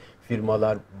Avrupa'da diye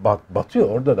firmalar batıyor,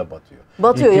 orada da batıyor.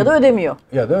 Batıyor ya da ödemiyor.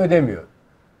 Ya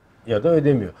da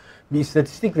ödemiyor. Bir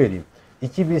istatistik vereyim.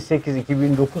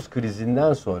 2008-2009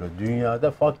 krizinden sonra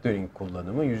dünyada factoring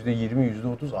kullanımı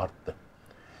 %20-%30 arttı.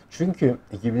 Çünkü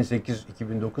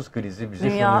 2008-2009 krizi bize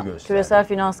Dünya şunu gösterdi. küresel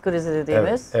finans krizi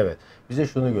dediğimiz. Evet. Bize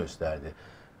şunu gösterdi.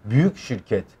 Büyük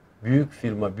şirket, büyük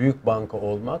firma, büyük banka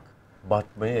olmak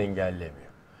batmayı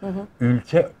engellemiyor.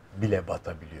 Ülke bile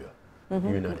batabiliyor.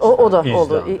 Yunanistan, O da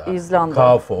oldu. İzlanda.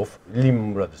 Kaufhof,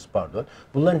 Lehman Brothers pardon.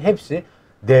 Bunların hepsi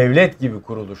devlet gibi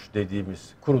dediğimiz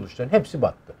kuruluşların hepsi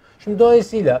battı. Şimdi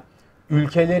dolayısıyla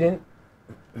ülkelerin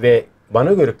ve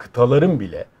bana göre kıtaların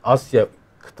bile Asya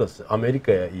kıtası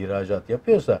Amerika'ya ihracat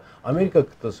yapıyorsa Amerika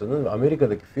kıtasının ve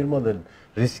Amerika'daki firmaların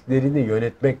risklerini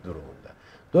yönetmek durumunda.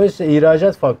 Dolayısıyla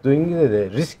ihracat faktöründe de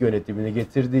risk yönetimini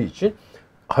getirdiği için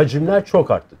hacimler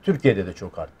çok arttı. Türkiye'de de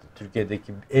çok arttı.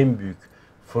 Türkiye'deki en büyük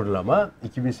fırlama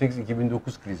 2008-2009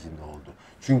 krizinde oldu.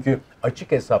 Çünkü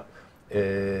açık hesap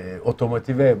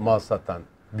otomotive mal satan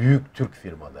büyük Türk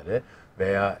firmaları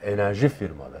veya enerji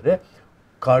firmaları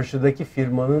karşıdaki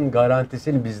firmanın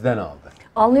garantisini bizden aldı.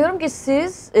 Anlıyorum ki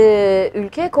siz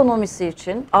ülke ekonomisi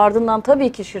için, ardından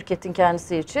tabii ki şirketin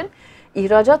kendisi için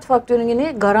ihracat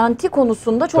faktörünü garanti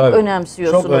konusunda çok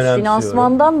önemsiyorsunuz. Çok önemsiyorum.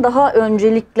 Finansmandan daha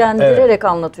önceliklendirerek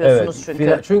anlatıyorsunuz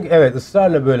çünkü. Çünkü evet,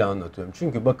 ısrarla böyle anlatıyorum.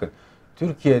 Çünkü bakın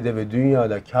Türkiye'de ve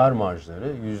dünyada kar marjları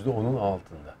 %10'un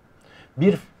altında.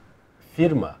 Bir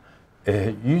firma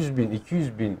 100 bin,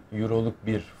 200 bin euroluk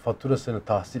bir faturasını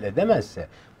tahsil edemezse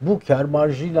bu kar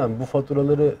marjıyla bu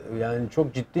faturaları yani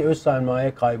çok ciddi öz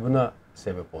sermaye kaybına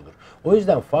sebep olur. O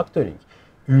yüzden factoring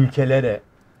ülkelere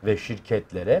ve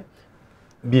şirketlere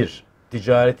bir,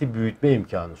 ticareti büyütme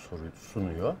imkanı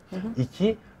sunuyor.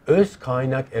 İki, öz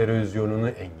kaynak erozyonunu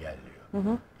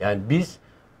engelliyor. Yani biz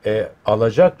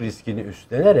alacak riskini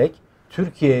üstlenerek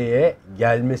Türkiye'ye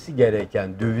gelmesi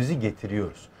gereken dövizi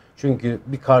getiriyoruz. Çünkü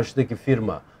bir karşıdaki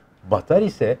firma batar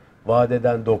ise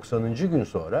vadeden 90. gün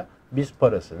sonra biz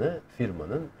parasını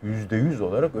firmanın %100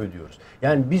 olarak ödüyoruz.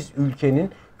 Yani biz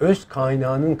ülkenin öz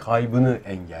kaynağının kaybını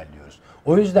engelliyoruz.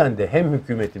 O yüzden de hem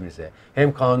hükümetimize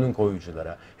hem kanun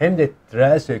koyuculara hem de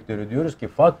reel sektöre diyoruz ki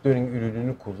factoring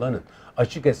ürününü kullanın.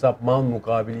 Açık hesap mal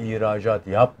mukabili ihracat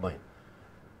yapmayın.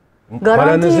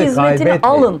 Garanti hizmetini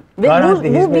alın. Ve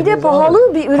bu bir de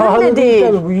pahalı bir ürün de değil.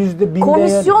 Tabii, bu %1000'de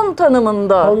komisyon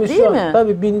tanımında değil mi?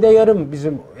 Tabii binde yarım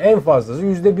bizim en fazlası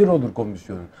 %1 olur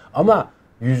komisyonun. Ama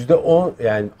 %10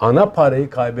 yani ana parayı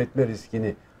kaybetme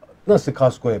riskini nasıl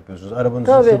kasko yapıyorsunuz?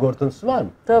 Arabanızın sigortası var mı?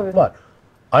 Tabii. Var.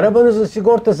 Arabanızın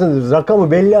sigortasının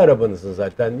rakamı belli, arabanızın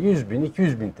zaten 100.000,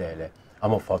 200.000 TL.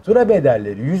 Ama fatura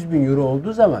bedelleri 100.000 euro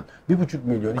olduğu zaman 1,5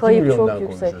 milyon, 2 Kayıp milyondan çok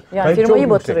yüksek. konuşuyoruz. Yani Kayıp firmayı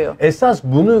çok yüksek. batırıyor. Esas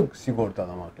bunu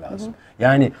sigortalamak lazım.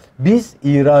 Yani biz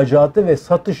ihracatı ve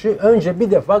satışı önce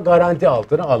bir defa garanti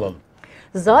altına alalım.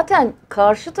 Zaten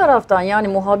karşı taraftan, yani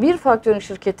muhabir faktörün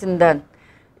şirketinden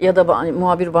ya da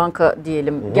muhabir banka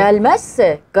diyelim,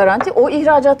 gelmezse garanti, o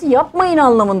ihracatı yapmayın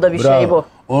anlamında bir şey bu.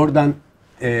 Oradan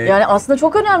Yani aslında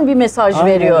çok önemli bir mesaj aynen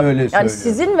veriyor. öyle Yani söylüyor.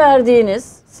 sizin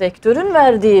verdiğiniz, sektörün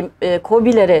verdiği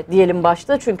KOBİ'lere diyelim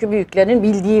başta, çünkü büyüklerin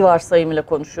bildiği varsayımıyla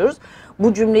konuşuyoruz.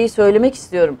 Bu cümleyi söylemek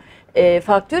istiyorum.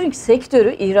 Faktörink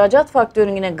sektörü ihracat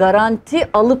faktörüngüne garanti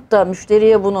alıp da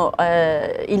müşteriye bunu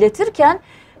iletirken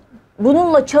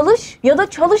bununla çalış ya da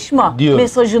çalışma diyoruz,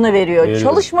 mesajını veriyor. veriyoruz.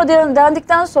 Çalışma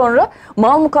dendikten sonra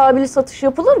mal mukabili satış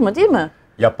yapılır mı, değil mi?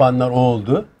 Yapanlar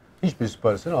oldu. Hiçbir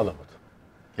parasını alamadı.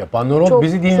 Yapanlar oldu.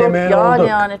 Bizi dinlemeyen oldu.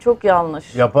 Yani çok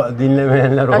yanlış.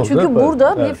 Dinlemeyenler oldu. Çünkü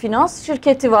burada evet. bir finans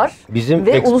şirketi var. Bizim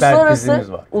ve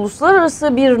ekspertizimiz var.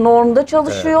 Uluslararası bir normda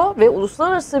çalışıyor ve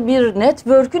uluslararası bir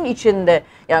network'ün içinde,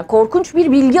 yani korkunç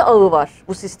bir bilgi ağı var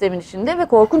bu sistemin içinde ve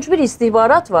korkunç bir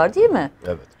istihbarat var, değil mi?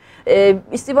 Evet.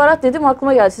 İstihbarat dedim,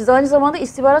 aklıma geldi. Siz aynı zamanda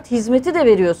istihbarat hizmeti de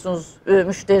veriyorsunuz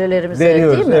müşterilerimize,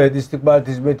 veriyoruz, değil mi? Evet, istihbarat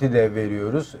hizmeti de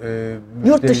veriyoruz.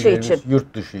 Yurt dışı için.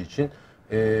 Yurt dışı için.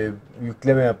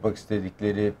 Yükleme yapmak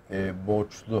istedikleri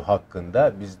borçlu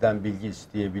hakkında bizden bilgi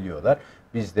isteyebiliyorlar.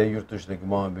 Biz de yurt dışındaki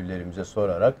muhabirlerimize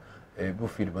sorarak bu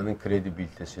firmanın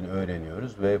kredibilitesini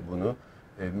öğreniyoruz ve bunu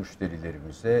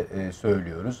müşterilerimize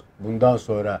söylüyoruz. Bundan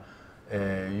sonra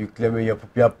yükleme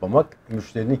yapıp yapmamak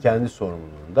müşterinin kendi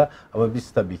sorumluluğunda, ama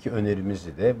biz tabii ki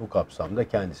önerimizi de bu kapsamda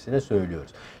kendisine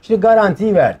söylüyoruz. Şimdi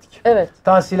garantiyi verdik. Evet.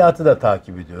 Tahsilatı da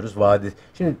takip ediyoruz.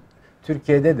 Şimdi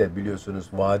Türkiye'de de biliyorsunuz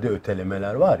vade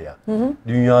ötelemeler var ya,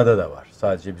 dünyada da var.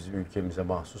 Sadece bizim ülkemize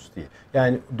mahsus değil.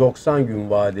 Yani 90 gün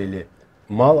vadeli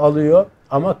mal alıyor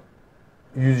ama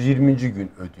 120.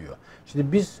 gün ödüyor.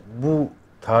 Şimdi biz bu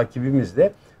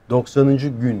takibimizde 90.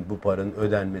 gün bu paranın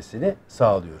ödenmesini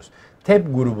sağlıyoruz.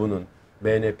 TEB grubunun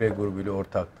BNP grubuyla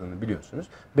ortaklığını biliyorsunuz.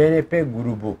 BNP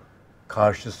grubu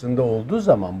karşısında olduğu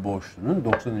zaman borçlunun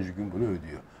 90. gün bunu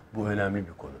ödüyor. Bu önemli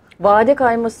bir konu. Vade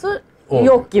kayması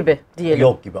yok gibi diyelim.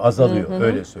 Yok gibi, azalıyor,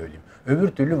 öyle söyleyeyim. Öbür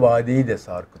türlü vadeyi de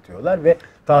sarkıtıyorlar ve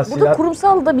tahsilat... Burada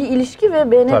kurumsal da bir ilişki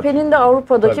ve BNP'nin de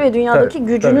Avrupa'daki ve dünyadaki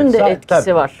gücünün de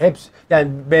etkisi var. Hepsi,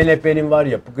 yani BNP'nin var,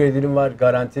 Yapı Kredi'nin var,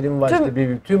 Garanti'nin var,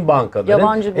 tüm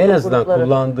bankaların en azından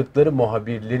kullandıkları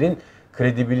muhabirlerin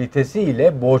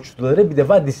kredibilitesiyle borçluları bir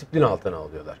defa disiplin altına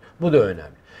alıyorlar. Bu da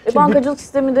önemli. Bankacılık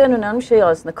sisteminde en önemli şey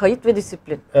aslında kayıt ve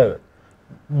disiplin. Evet.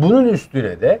 Bunun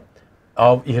üstüne de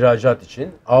ihracat için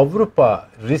Avrupa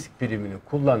risk primini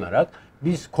kullanarak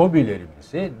biz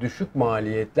KOBİ'lerimizi düşük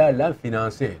maliyetlerle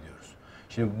finanse ediyoruz.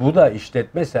 Şimdi bu da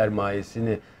işletme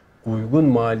sermayesini uygun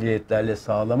maliyetlerle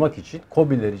sağlamak için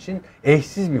KOBİ'ler için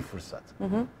eşsiz bir fırsat.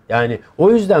 Yani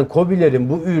o yüzden KOBİ'lerin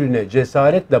bu ürüne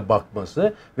cesaretle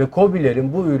bakması ve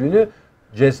KOBİ'lerin bu ürünü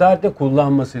cesaretle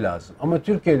kullanması lazım. Ama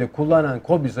Türkiye'de kullanan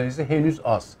KOBİ sayısı henüz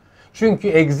az. Çünkü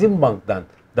Exim Bank'tan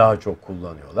daha çok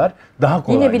kullanıyorlar. Daha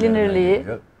kolay. Yine bilinirliği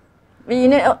ve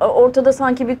yine ortada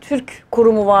sanki bir Türk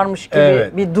kurumu varmış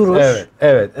gibi bir duruş.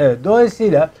 Evet.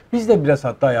 Dolayısıyla biz de biraz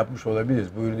hata yapmış olabiliriz.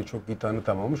 Bu ürünü çok iyi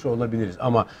tanıtamamış olabiliriz.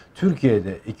 Ama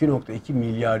Türkiye'de 2,2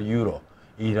 milyar euro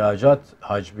ihracat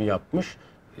hacmi yapmış.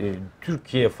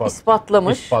 Türkiye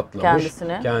ispatlamış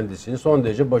kendisini. Son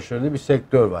derece başarılı bir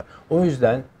sektör var. O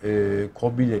yüzden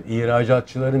KOBİ'ler,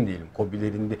 ihracatçıların diyelim,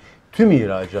 KOBİ'lerin de tüm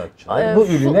ihracatçılar bu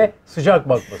ürüne sıcak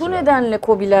bakması lazım. Şu nedenle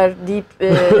KOBİ'ler deyip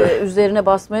üzerine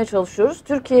basmaya çalışıyoruz.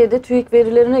 Türkiye'de TÜİK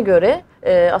verilerine göre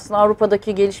aslında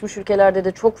Avrupa'daki gelişmiş ülkelerde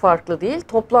de çok farklı değil.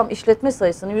 Toplam işletme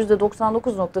sayısının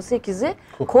 %99,8'i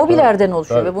KOBİ'lerden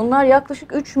oluşuyor. Ve bunlar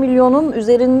yaklaşık 3 milyonun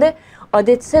üzerinde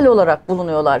adetsel olarak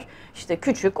bulunuyorlar. İşte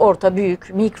küçük, orta,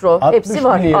 büyük, mikro hepsi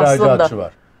var aslında. 60 bin ihracatçı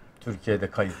var Türkiye'de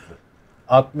kayıtlı.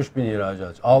 60 bin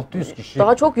ihracatçı. 600 kişi.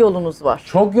 Daha çok yolunuz var.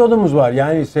 Çok yolumuz var.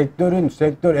 Yani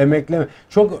sektör emekleme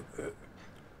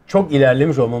çok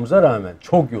ilerlemiş olmamıza rağmen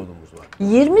çok yolumuz var.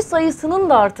 20 sayısının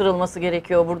da artırılması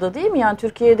gerekiyor burada, değil mi? Yani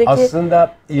Türkiye'deki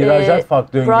aslında ihracat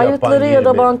faktörünü yapan 20, ya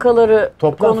da bankaları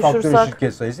toplam konuşursak faktörün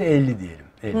şirket sayısı 50 diyelim.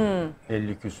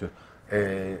 50 küsür.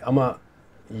 Ama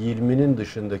 20'nin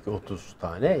dışındaki 30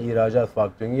 tane ihracat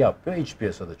faktörünü yapıyor, iç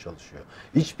piyasada çalışıyor.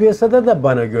 İç piyasada da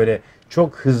bana göre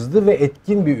çok hızlı ve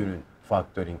etkin bir ürün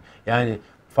faktöring. Yani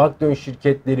faktörün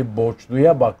şirketleri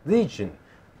borçluya baktığı için,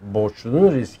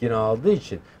 borçlunun riskini aldığı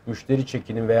için müşteri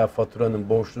çekinin veya faturanın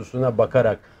borçlusuna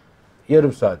bakarak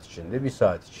yarım saat içinde, bir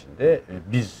saat içinde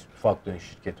biz faktörün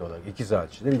şirketi olarak 2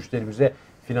 saat içinde müşterimize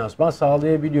finansman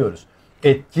sağlayabiliyoruz.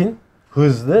 etkin,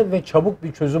 hızlı ve çabuk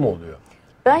bir çözüm oluyor.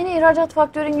 Ben yine ihracat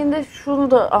faktöringinde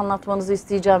şunu da anlatmanızı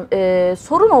isteyeceğim.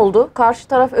 Sorun oldu, karşı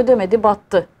taraf ödemedi,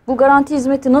 battı. Bu garanti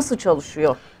hizmeti nasıl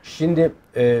çalışıyor? Şimdi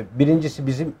birincisi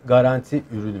bizim garanti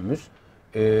ürünümüz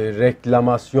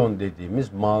reklamasyon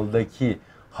dediğimiz maldaki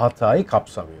hatayı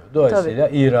kapsamıyor. Dolayısıyla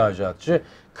ihracatçı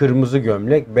kırmızı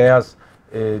gömlek, beyaz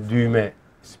düğme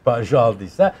siparişi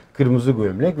aldıysa kırmızı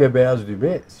gömlek ve beyaz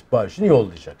düğme siparişini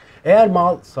yollayacak. Eğer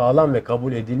mal sağlam ve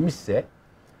kabul edilmişse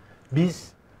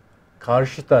biz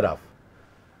karşı taraf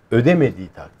ödemediği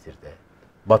takdirde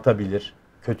batabilir,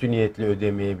 kötü niyetli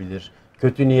ödemeyebilir,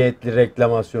 kötü niyetli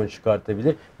reklamasyon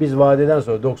çıkartabilir. Biz vadeden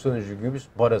sonra 90. gün biz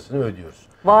parasını ödüyoruz.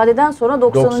 Vadeden sonra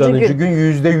 90. gün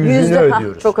 %100'ünü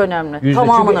ödüyoruz. Çok önemli. %,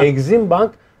 tamamını. Çünkü Exim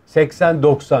Bank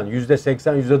 80-90,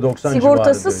 %80, %90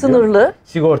 sigortası sınırlı.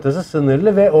 Sigortası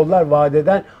sınırlı ve onlar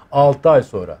vadeden 6 ay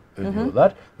sonra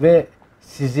ödüyorlar. Ve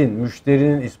sizin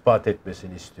müşterinin ispat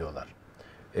etmesini istiyorlar.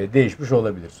 Değişmiş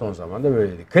olabilir. Son zamanda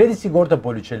böyleydi. Kredi sigorta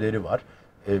poliçeleri var.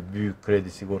 Büyük kredi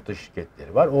sigorta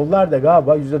şirketleri var. Onlar da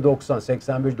galiba %90,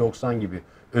 85-90 gibi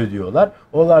ödüyorlar.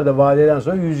 Onlar da vadeden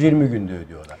sonra 120 günde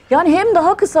ödüyorlar. Yani hem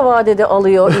daha kısa vadede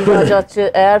alıyor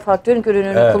ihracatçı eğer faktöring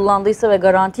ürününü kullandıysa ve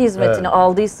garanti hizmetini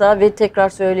aldıysa ve tekrar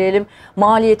söyleyelim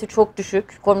maliyeti çok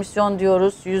düşük. Komisyon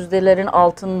diyoruz yüzdelerin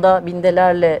altında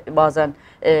bindelerle bazen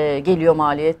geliyor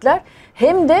maliyetler.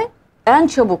 Hem de en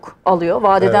çabuk alıyor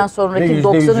vadeden sonraki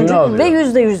 90. gün ve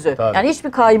 %100'ü. Yani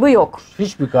hiçbir kaybı yok.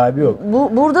 Hiçbir kaybı yok.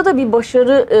 Burada da bir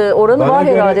başarı oranı var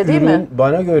herhalde değil mi?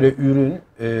 Bana göre ürün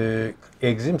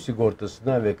Exim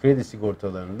sigortasından ve kredi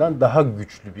sigortalarından daha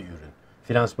güçlü bir ürün.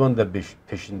 Finansmanı da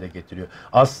peşinde getiriyor.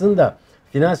 Aslında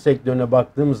finans sektörüne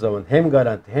baktığımız zaman hem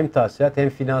garanti hem tahsilat hem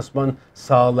finansman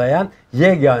sağlayan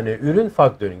yegane ürün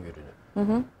faktöring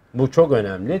ürünü. Bu çok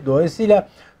önemli. Dolayısıyla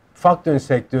faktöring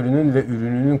sektörünün ve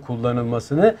ürününün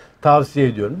kullanılmasını tavsiye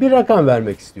ediyorum. Bir rakam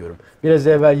vermek istiyorum. Biraz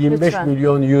evvel 25 Lütfen.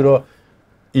 milyon euro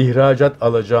ihracat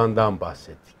alacağından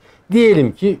bahsettik.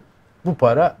 Diyelim ki bu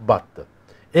para battı.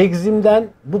 Exim'den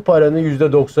bu paranın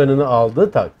 %90'ını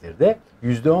aldığı takdirde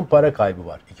 %10 para kaybı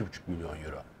var. 2,5 milyon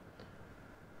euro.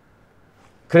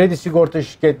 Kredi sigorta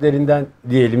şirketlerinden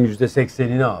diyelim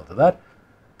 %80'ini aldılar.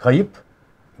 Kayıp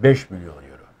 5 milyon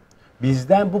euro.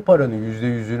 Bizden bu paranın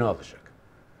 %100'ünü alacak.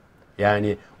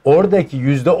 Yani oradaki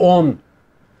 %10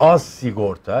 az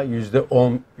sigorta,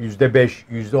 %10, %5,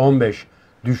 %15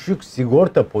 düşük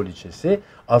sigorta poliçesi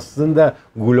aslında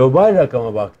global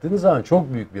rakama baktığınız zaman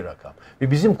çok büyük bir rakam.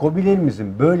 Ve bizim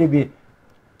KOBİ'lerimizin böyle bir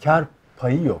kar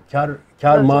payı yok,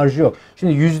 kar marjı yok.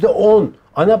 Şimdi %10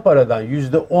 ana paradan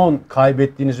 %10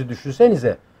 kaybettiğinizi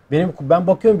düşünsenize. Ben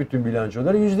bakıyorum bütün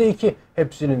bilançolara %2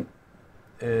 hepsinin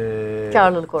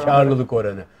karlılık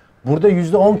oranı. Burada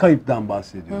 %10 kayıptan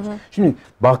bahsediyoruz. Şimdi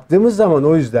baktığımız zaman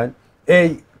o yüzden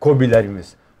ey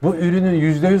KOBİ'lerimiz bu ürünün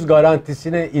 %100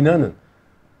 garantisine inanın.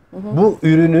 Bu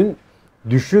ürünün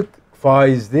düşük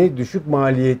faizli, düşük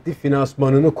maliyetli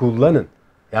finansmanını kullanın.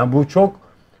 Yani bu çok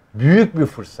büyük bir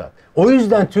fırsat. O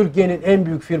yüzden Türkiye'nin en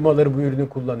büyük firmaları bu ürünü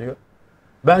kullanıyor.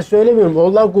 Ben söylemiyorum,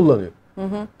 onlar kullanıyor.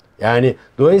 Yani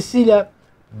dolayısıyla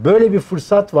böyle bir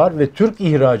fırsat var ve Türk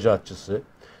ihracatçısı,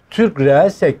 Türk reel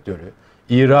sektörü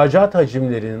ihracat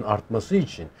hacimlerinin artması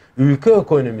için, ülke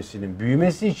ekonomisinin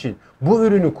büyümesi için bu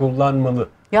ürünü kullanmalı.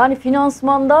 Yani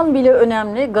finansmandan bile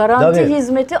önemli. Garanti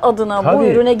hizmeti adına bu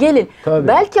ürüne gelin.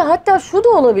 Belki hatta şu da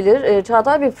olabilir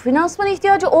Çağatay Bey, finansman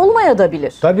ihtiyacı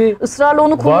olmayabilir. Israrla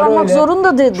onu kullanmak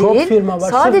zorunda da değil. Çok firma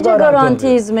var, sadece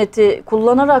garanti hizmeti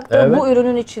kullanarak da bu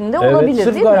ürünün içinde olabilir değil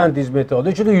mi? Sırf garanti hizmeti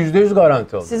alıyor. Çünkü %100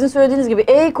 garanti alıyor. Sizin söylediğiniz gibi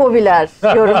ey KOBİ'ler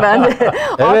diyorum ben de.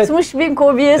 60 bin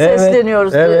KOBİ'ye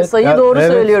sesleniyoruz. Sayı doğru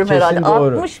söylüyorum herhalde.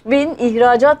 Doğru. 60 bin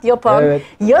ihracat yapan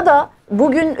ya da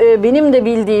bugün benim de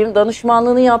bildiğim,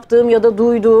 danışmanlığını yaptığım ya da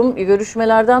duyduğum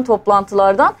görüşmelerden,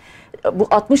 toplantılardan bu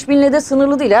 60 binle de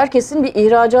sınırlı değil. Herkesin bir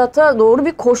ihracata doğru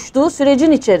bir koştuğu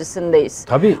sürecin içerisindeyiz.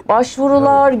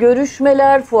 Başvurular,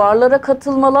 görüşmeler, fuarlara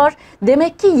katılmalar.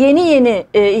 Demek ki yeni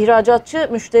ihracatçı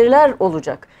müşteriler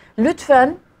olacak.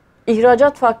 Lütfen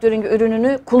ihracat faktöringi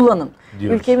ürününü kullanın.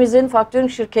 Ülkemizin faktöring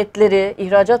şirketleri,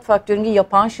 ihracat faktöringi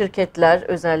yapan şirketler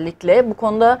özellikle bu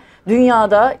konuda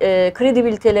dünyada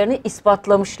kredibilitelerini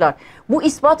ispatlamışlar. Bu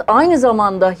ispat aynı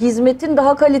zamanda hizmetin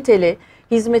daha kaliteli,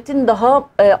 hizmetin daha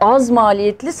az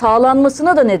maliyetli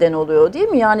sağlanmasına da neden oluyor değil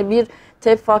mi? Yani bir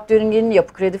TEP faktöringin,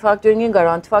 yapı kredi faktöringin,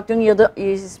 garanti faktöringin ya da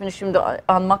ismini şimdi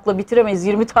anmakla bitiremeyiz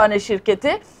 20 tane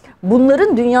şirketi.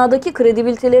 Bunların dünyadaki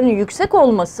kredibilitelerinin yüksek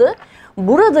olması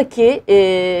buradaki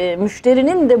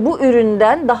müşterinin de bu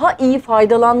üründen daha iyi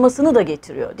faydalanmasını da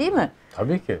getiriyor değil mi?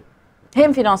 Tabii ki.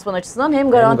 Hem finansman açısından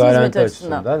hem garanti hizmeti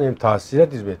açısından. Hem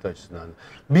tahsilat hizmeti açısından.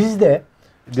 Bizde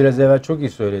biraz evvel çok iyi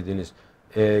söylediniz.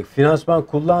 Finansman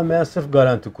kullanmayan, sırf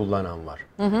garanti kullanan var.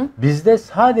 Bizde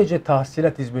sadece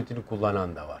tahsilat hizmetini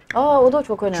kullanan da var. O da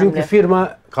çok önemli. Çünkü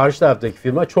firma, karşı taraftaki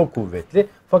firma çok kuvvetli.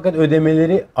 Fakat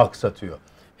ödemeleri aksatıyor.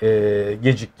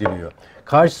 Geciktiriyor.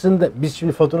 Karşısında biz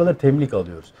şimdi faturaları temlik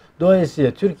alıyoruz.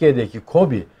 Dolayısıyla Türkiye'deki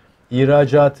KOBİ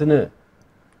ihracatını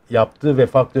yaptığı ve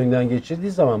faktöringden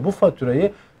geçirdiği zaman bu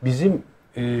faturayı bizim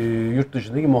yurt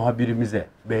dışındaki muhabirimize,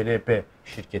 BNP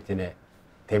şirketine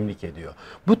temlik ediyor.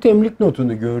 Bu temlik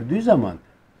notunu gördüğü zaman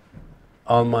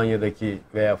Almanya'daki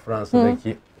veya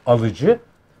Fransa'daki alıcı,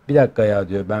 bir dakika ya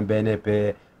diyor, ben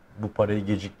BNP'ye bu parayı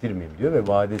geciktirmeyeyim diyor ve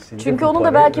vadesinde çünkü bu onun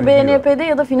da parayı belki ödüyor. BNP'de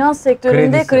ya da finans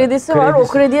sektöründe kredisi var. O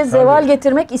krediye zeval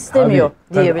getirmek istemiyor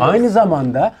diyebiliriz. Aynı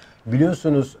zamanda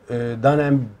biliyorsunuz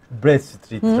Dun &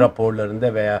 Bradstreet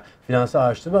raporlarında veya finansal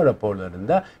araştırma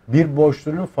raporlarında bir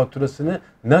borçlunun faturasını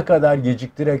ne kadar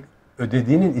geciktirerek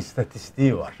ödediğinin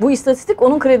istatistiği var. Bu istatistik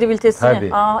onun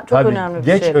kredibilitesini. Çok önemli bir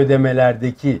Geç şey.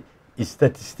 ödemelerdeki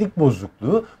istatistik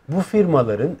bozukluğu bu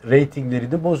firmaların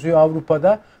reytinglerini bozuyor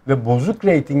Avrupa'da ve bozuk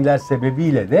reytingler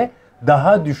sebebiyle de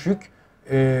daha düşük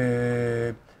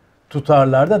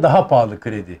tutarlarda daha pahalı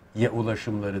krediye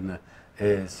ulaşımlarını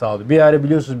sağlıyor. Bir ara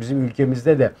biliyorsunuz bizim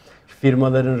ülkemizde de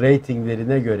firmaların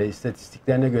reytinglerine göre,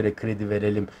 istatistiklerine göre kredi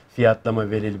verelim,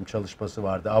 fiyatlama verelim çalışması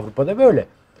vardı. Avrupa'da böyle.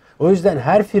 O yüzden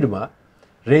her firma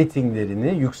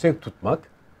reytinglerini yüksek tutmak,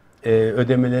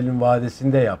 ödemelerin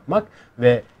vadesinde yapmak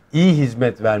ve iyi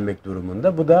hizmet vermek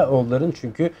durumunda. Bu da onların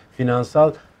çünkü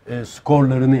finansal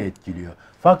skorlarını etkiliyor.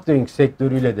 Faktöring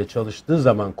sektörüyle de çalıştığı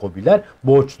zaman KOBİ'ler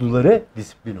borçluları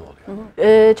disipline oluyor.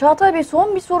 Çağatay Bey,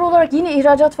 son bir soru olarak yine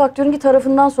ihracat faktöringi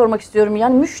tarafından sormak istiyorum.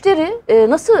 Yani müşteri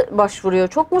nasıl başvuruyor?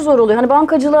 Çok mu zor oluyor? Hani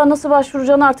bankacılığa nasıl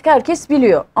başvuracağını artık herkes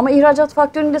biliyor. Ama ihracat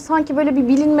faktöringde sanki böyle bir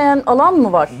bilinmeyen alan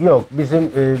mı var? Yok,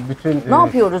 bizim bütün... Ne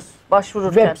yapıyoruz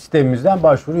başvururken? Web sitemizden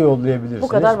başvuru yollayabilirsiniz. Bu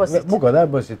kadar basit. Bu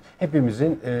kadar basit.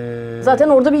 Hepimizin zaten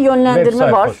orada bir yönlendirme web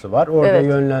sayfası var. Orada evet,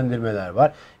 yönlendirmeler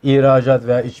var. İhracat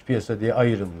veya iç piyasa diye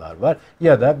ayrımlar var.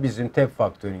 Ya da bizim TEP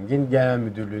Faktöring'in genel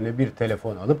müdürlüğüne bir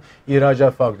telefon alıp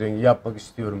ihracat faktöringi yapmak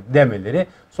istiyorum demeleri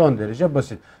son derece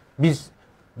basit. Biz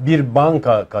bir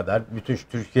banka kadar bütün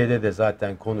Türkiye'de de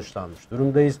zaten konuşlanmış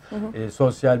durumdayız.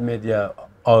 Sosyal medya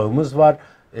ağımız var.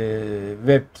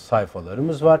 Web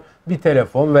sayfalarımız var. Bir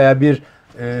telefon veya bir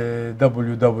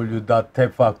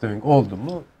www.tepfactoring oldu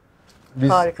mu biz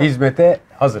harika, hizmete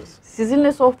hazırız.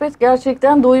 Sizinle sohbet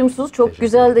gerçekten doyumsuz. Çok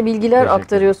güzel de bilgiler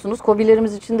aktarıyorsunuz.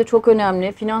 KOBİ'lerimiz için de çok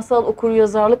önemli. Finansal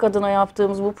okuryazarlık adına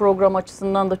yaptığımız bu program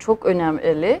açısından da çok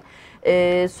önemli.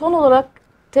 Son olarak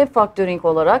TEP Faktöring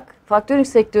olarak, faktöring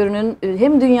sektörünün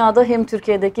hem dünyada hem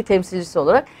Türkiye'deki temsilcisi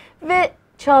olarak ve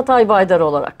Çağatay Baydar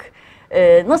olarak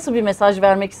nasıl bir mesaj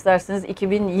vermek istersiniz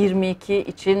 2022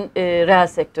 için reel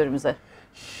sektörümüze?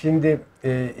 Şimdi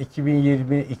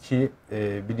 2022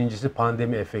 birincisi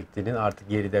pandemi efektinin artık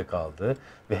geride kaldığı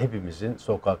ve hepimizin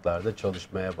sokaklarda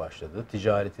çalışmaya başladığı,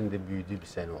 ticaretin de büyüdüğü bir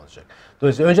sene olacak.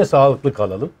 Dolayısıyla önce sağlıklı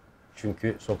kalalım.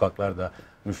 Çünkü sokaklarda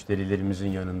müşterilerimizin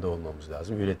yanında olmamız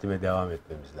lazım. Üretime devam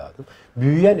etmemiz lazım.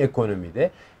 Büyüyen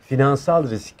ekonomide finansal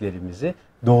risklerimizi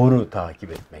doğru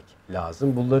takip etmek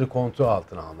lazım. Bunları kontrol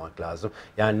altına almak lazım.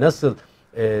 Yani nasıl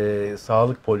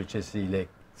sağlık poliçesiyle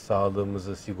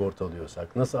sağlığımızı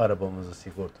sigortalıyorsak, nasıl arabamızı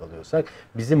sigortalıyorsak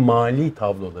bizim mali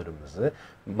tablolarımızı,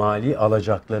 mali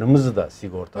alacaklarımızı da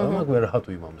sigortalamak ve rahat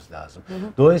uyumamız lazım.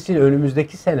 Dolayısıyla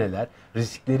önümüzdeki seneler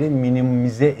risklerin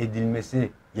minimize edilmesi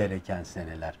gereken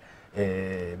seneler.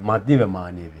 Maddi ve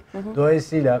manevi.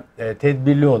 Dolayısıyla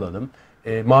tedbirli olalım.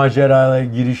 Maceraya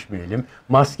girişmeyelim.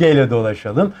 Maskeyle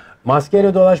dolaşalım.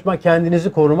 Maskeyle dolaşmak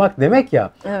kendinizi korumak demek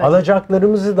ya. Evet.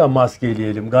 Alacaklarımızı da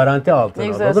maskeleyelim. Garanti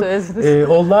altına alalım.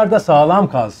 Onlar da sağlam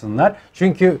kalsınlar.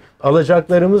 Çünkü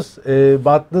alacaklarımız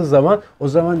battığı zaman o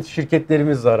zaman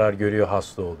şirketlerimiz zarar görüyor,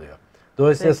 hasta oluyor.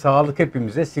 Dolayısıyla sağlık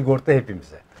hepimize, sigorta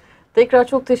hepimize. Tekrar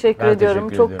çok teşekkür ediyorum.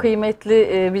 Çok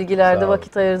kıymetli bilgilerde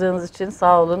vakit ayırdığınız için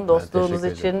sağ olun. Dostluğunuz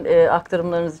için,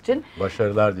 aktarımlarınız için.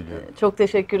 Başarılar diliyorum. Çok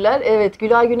teşekkürler. Evet,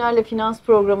 Gülay Güner'le Finans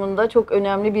programında çok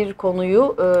önemli bir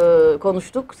konuyu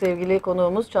konuştuk. Sevgili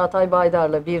konuğumuz Çağatay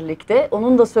Baydar'la birlikte.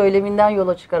 Onun da söyleminden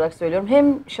yola çıkarak söylüyorum.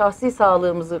 Hem şahsi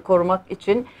sağlığımızı korumak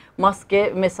için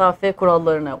maske, mesafe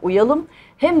kurallarına uyalım.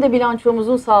 Hem de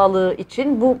bilançomuzun sağlığı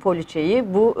için bu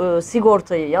poliçeyi, bu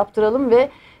sigortayı yaptıralım ve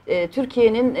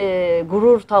Türkiye'nin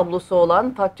gurur tablosu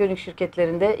olan faktöring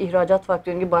şirketlerinde ihracat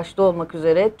faktöringi başta olmak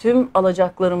üzere tüm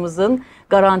alacaklarımızın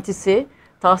garantisi,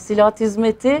 tahsilat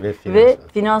hizmeti ve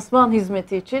finansman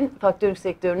hizmeti için faktöring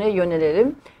sektörüne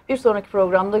yönelelim. Bir sonraki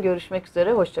programda görüşmek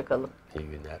üzere, hoşça kalın. İyi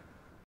günler.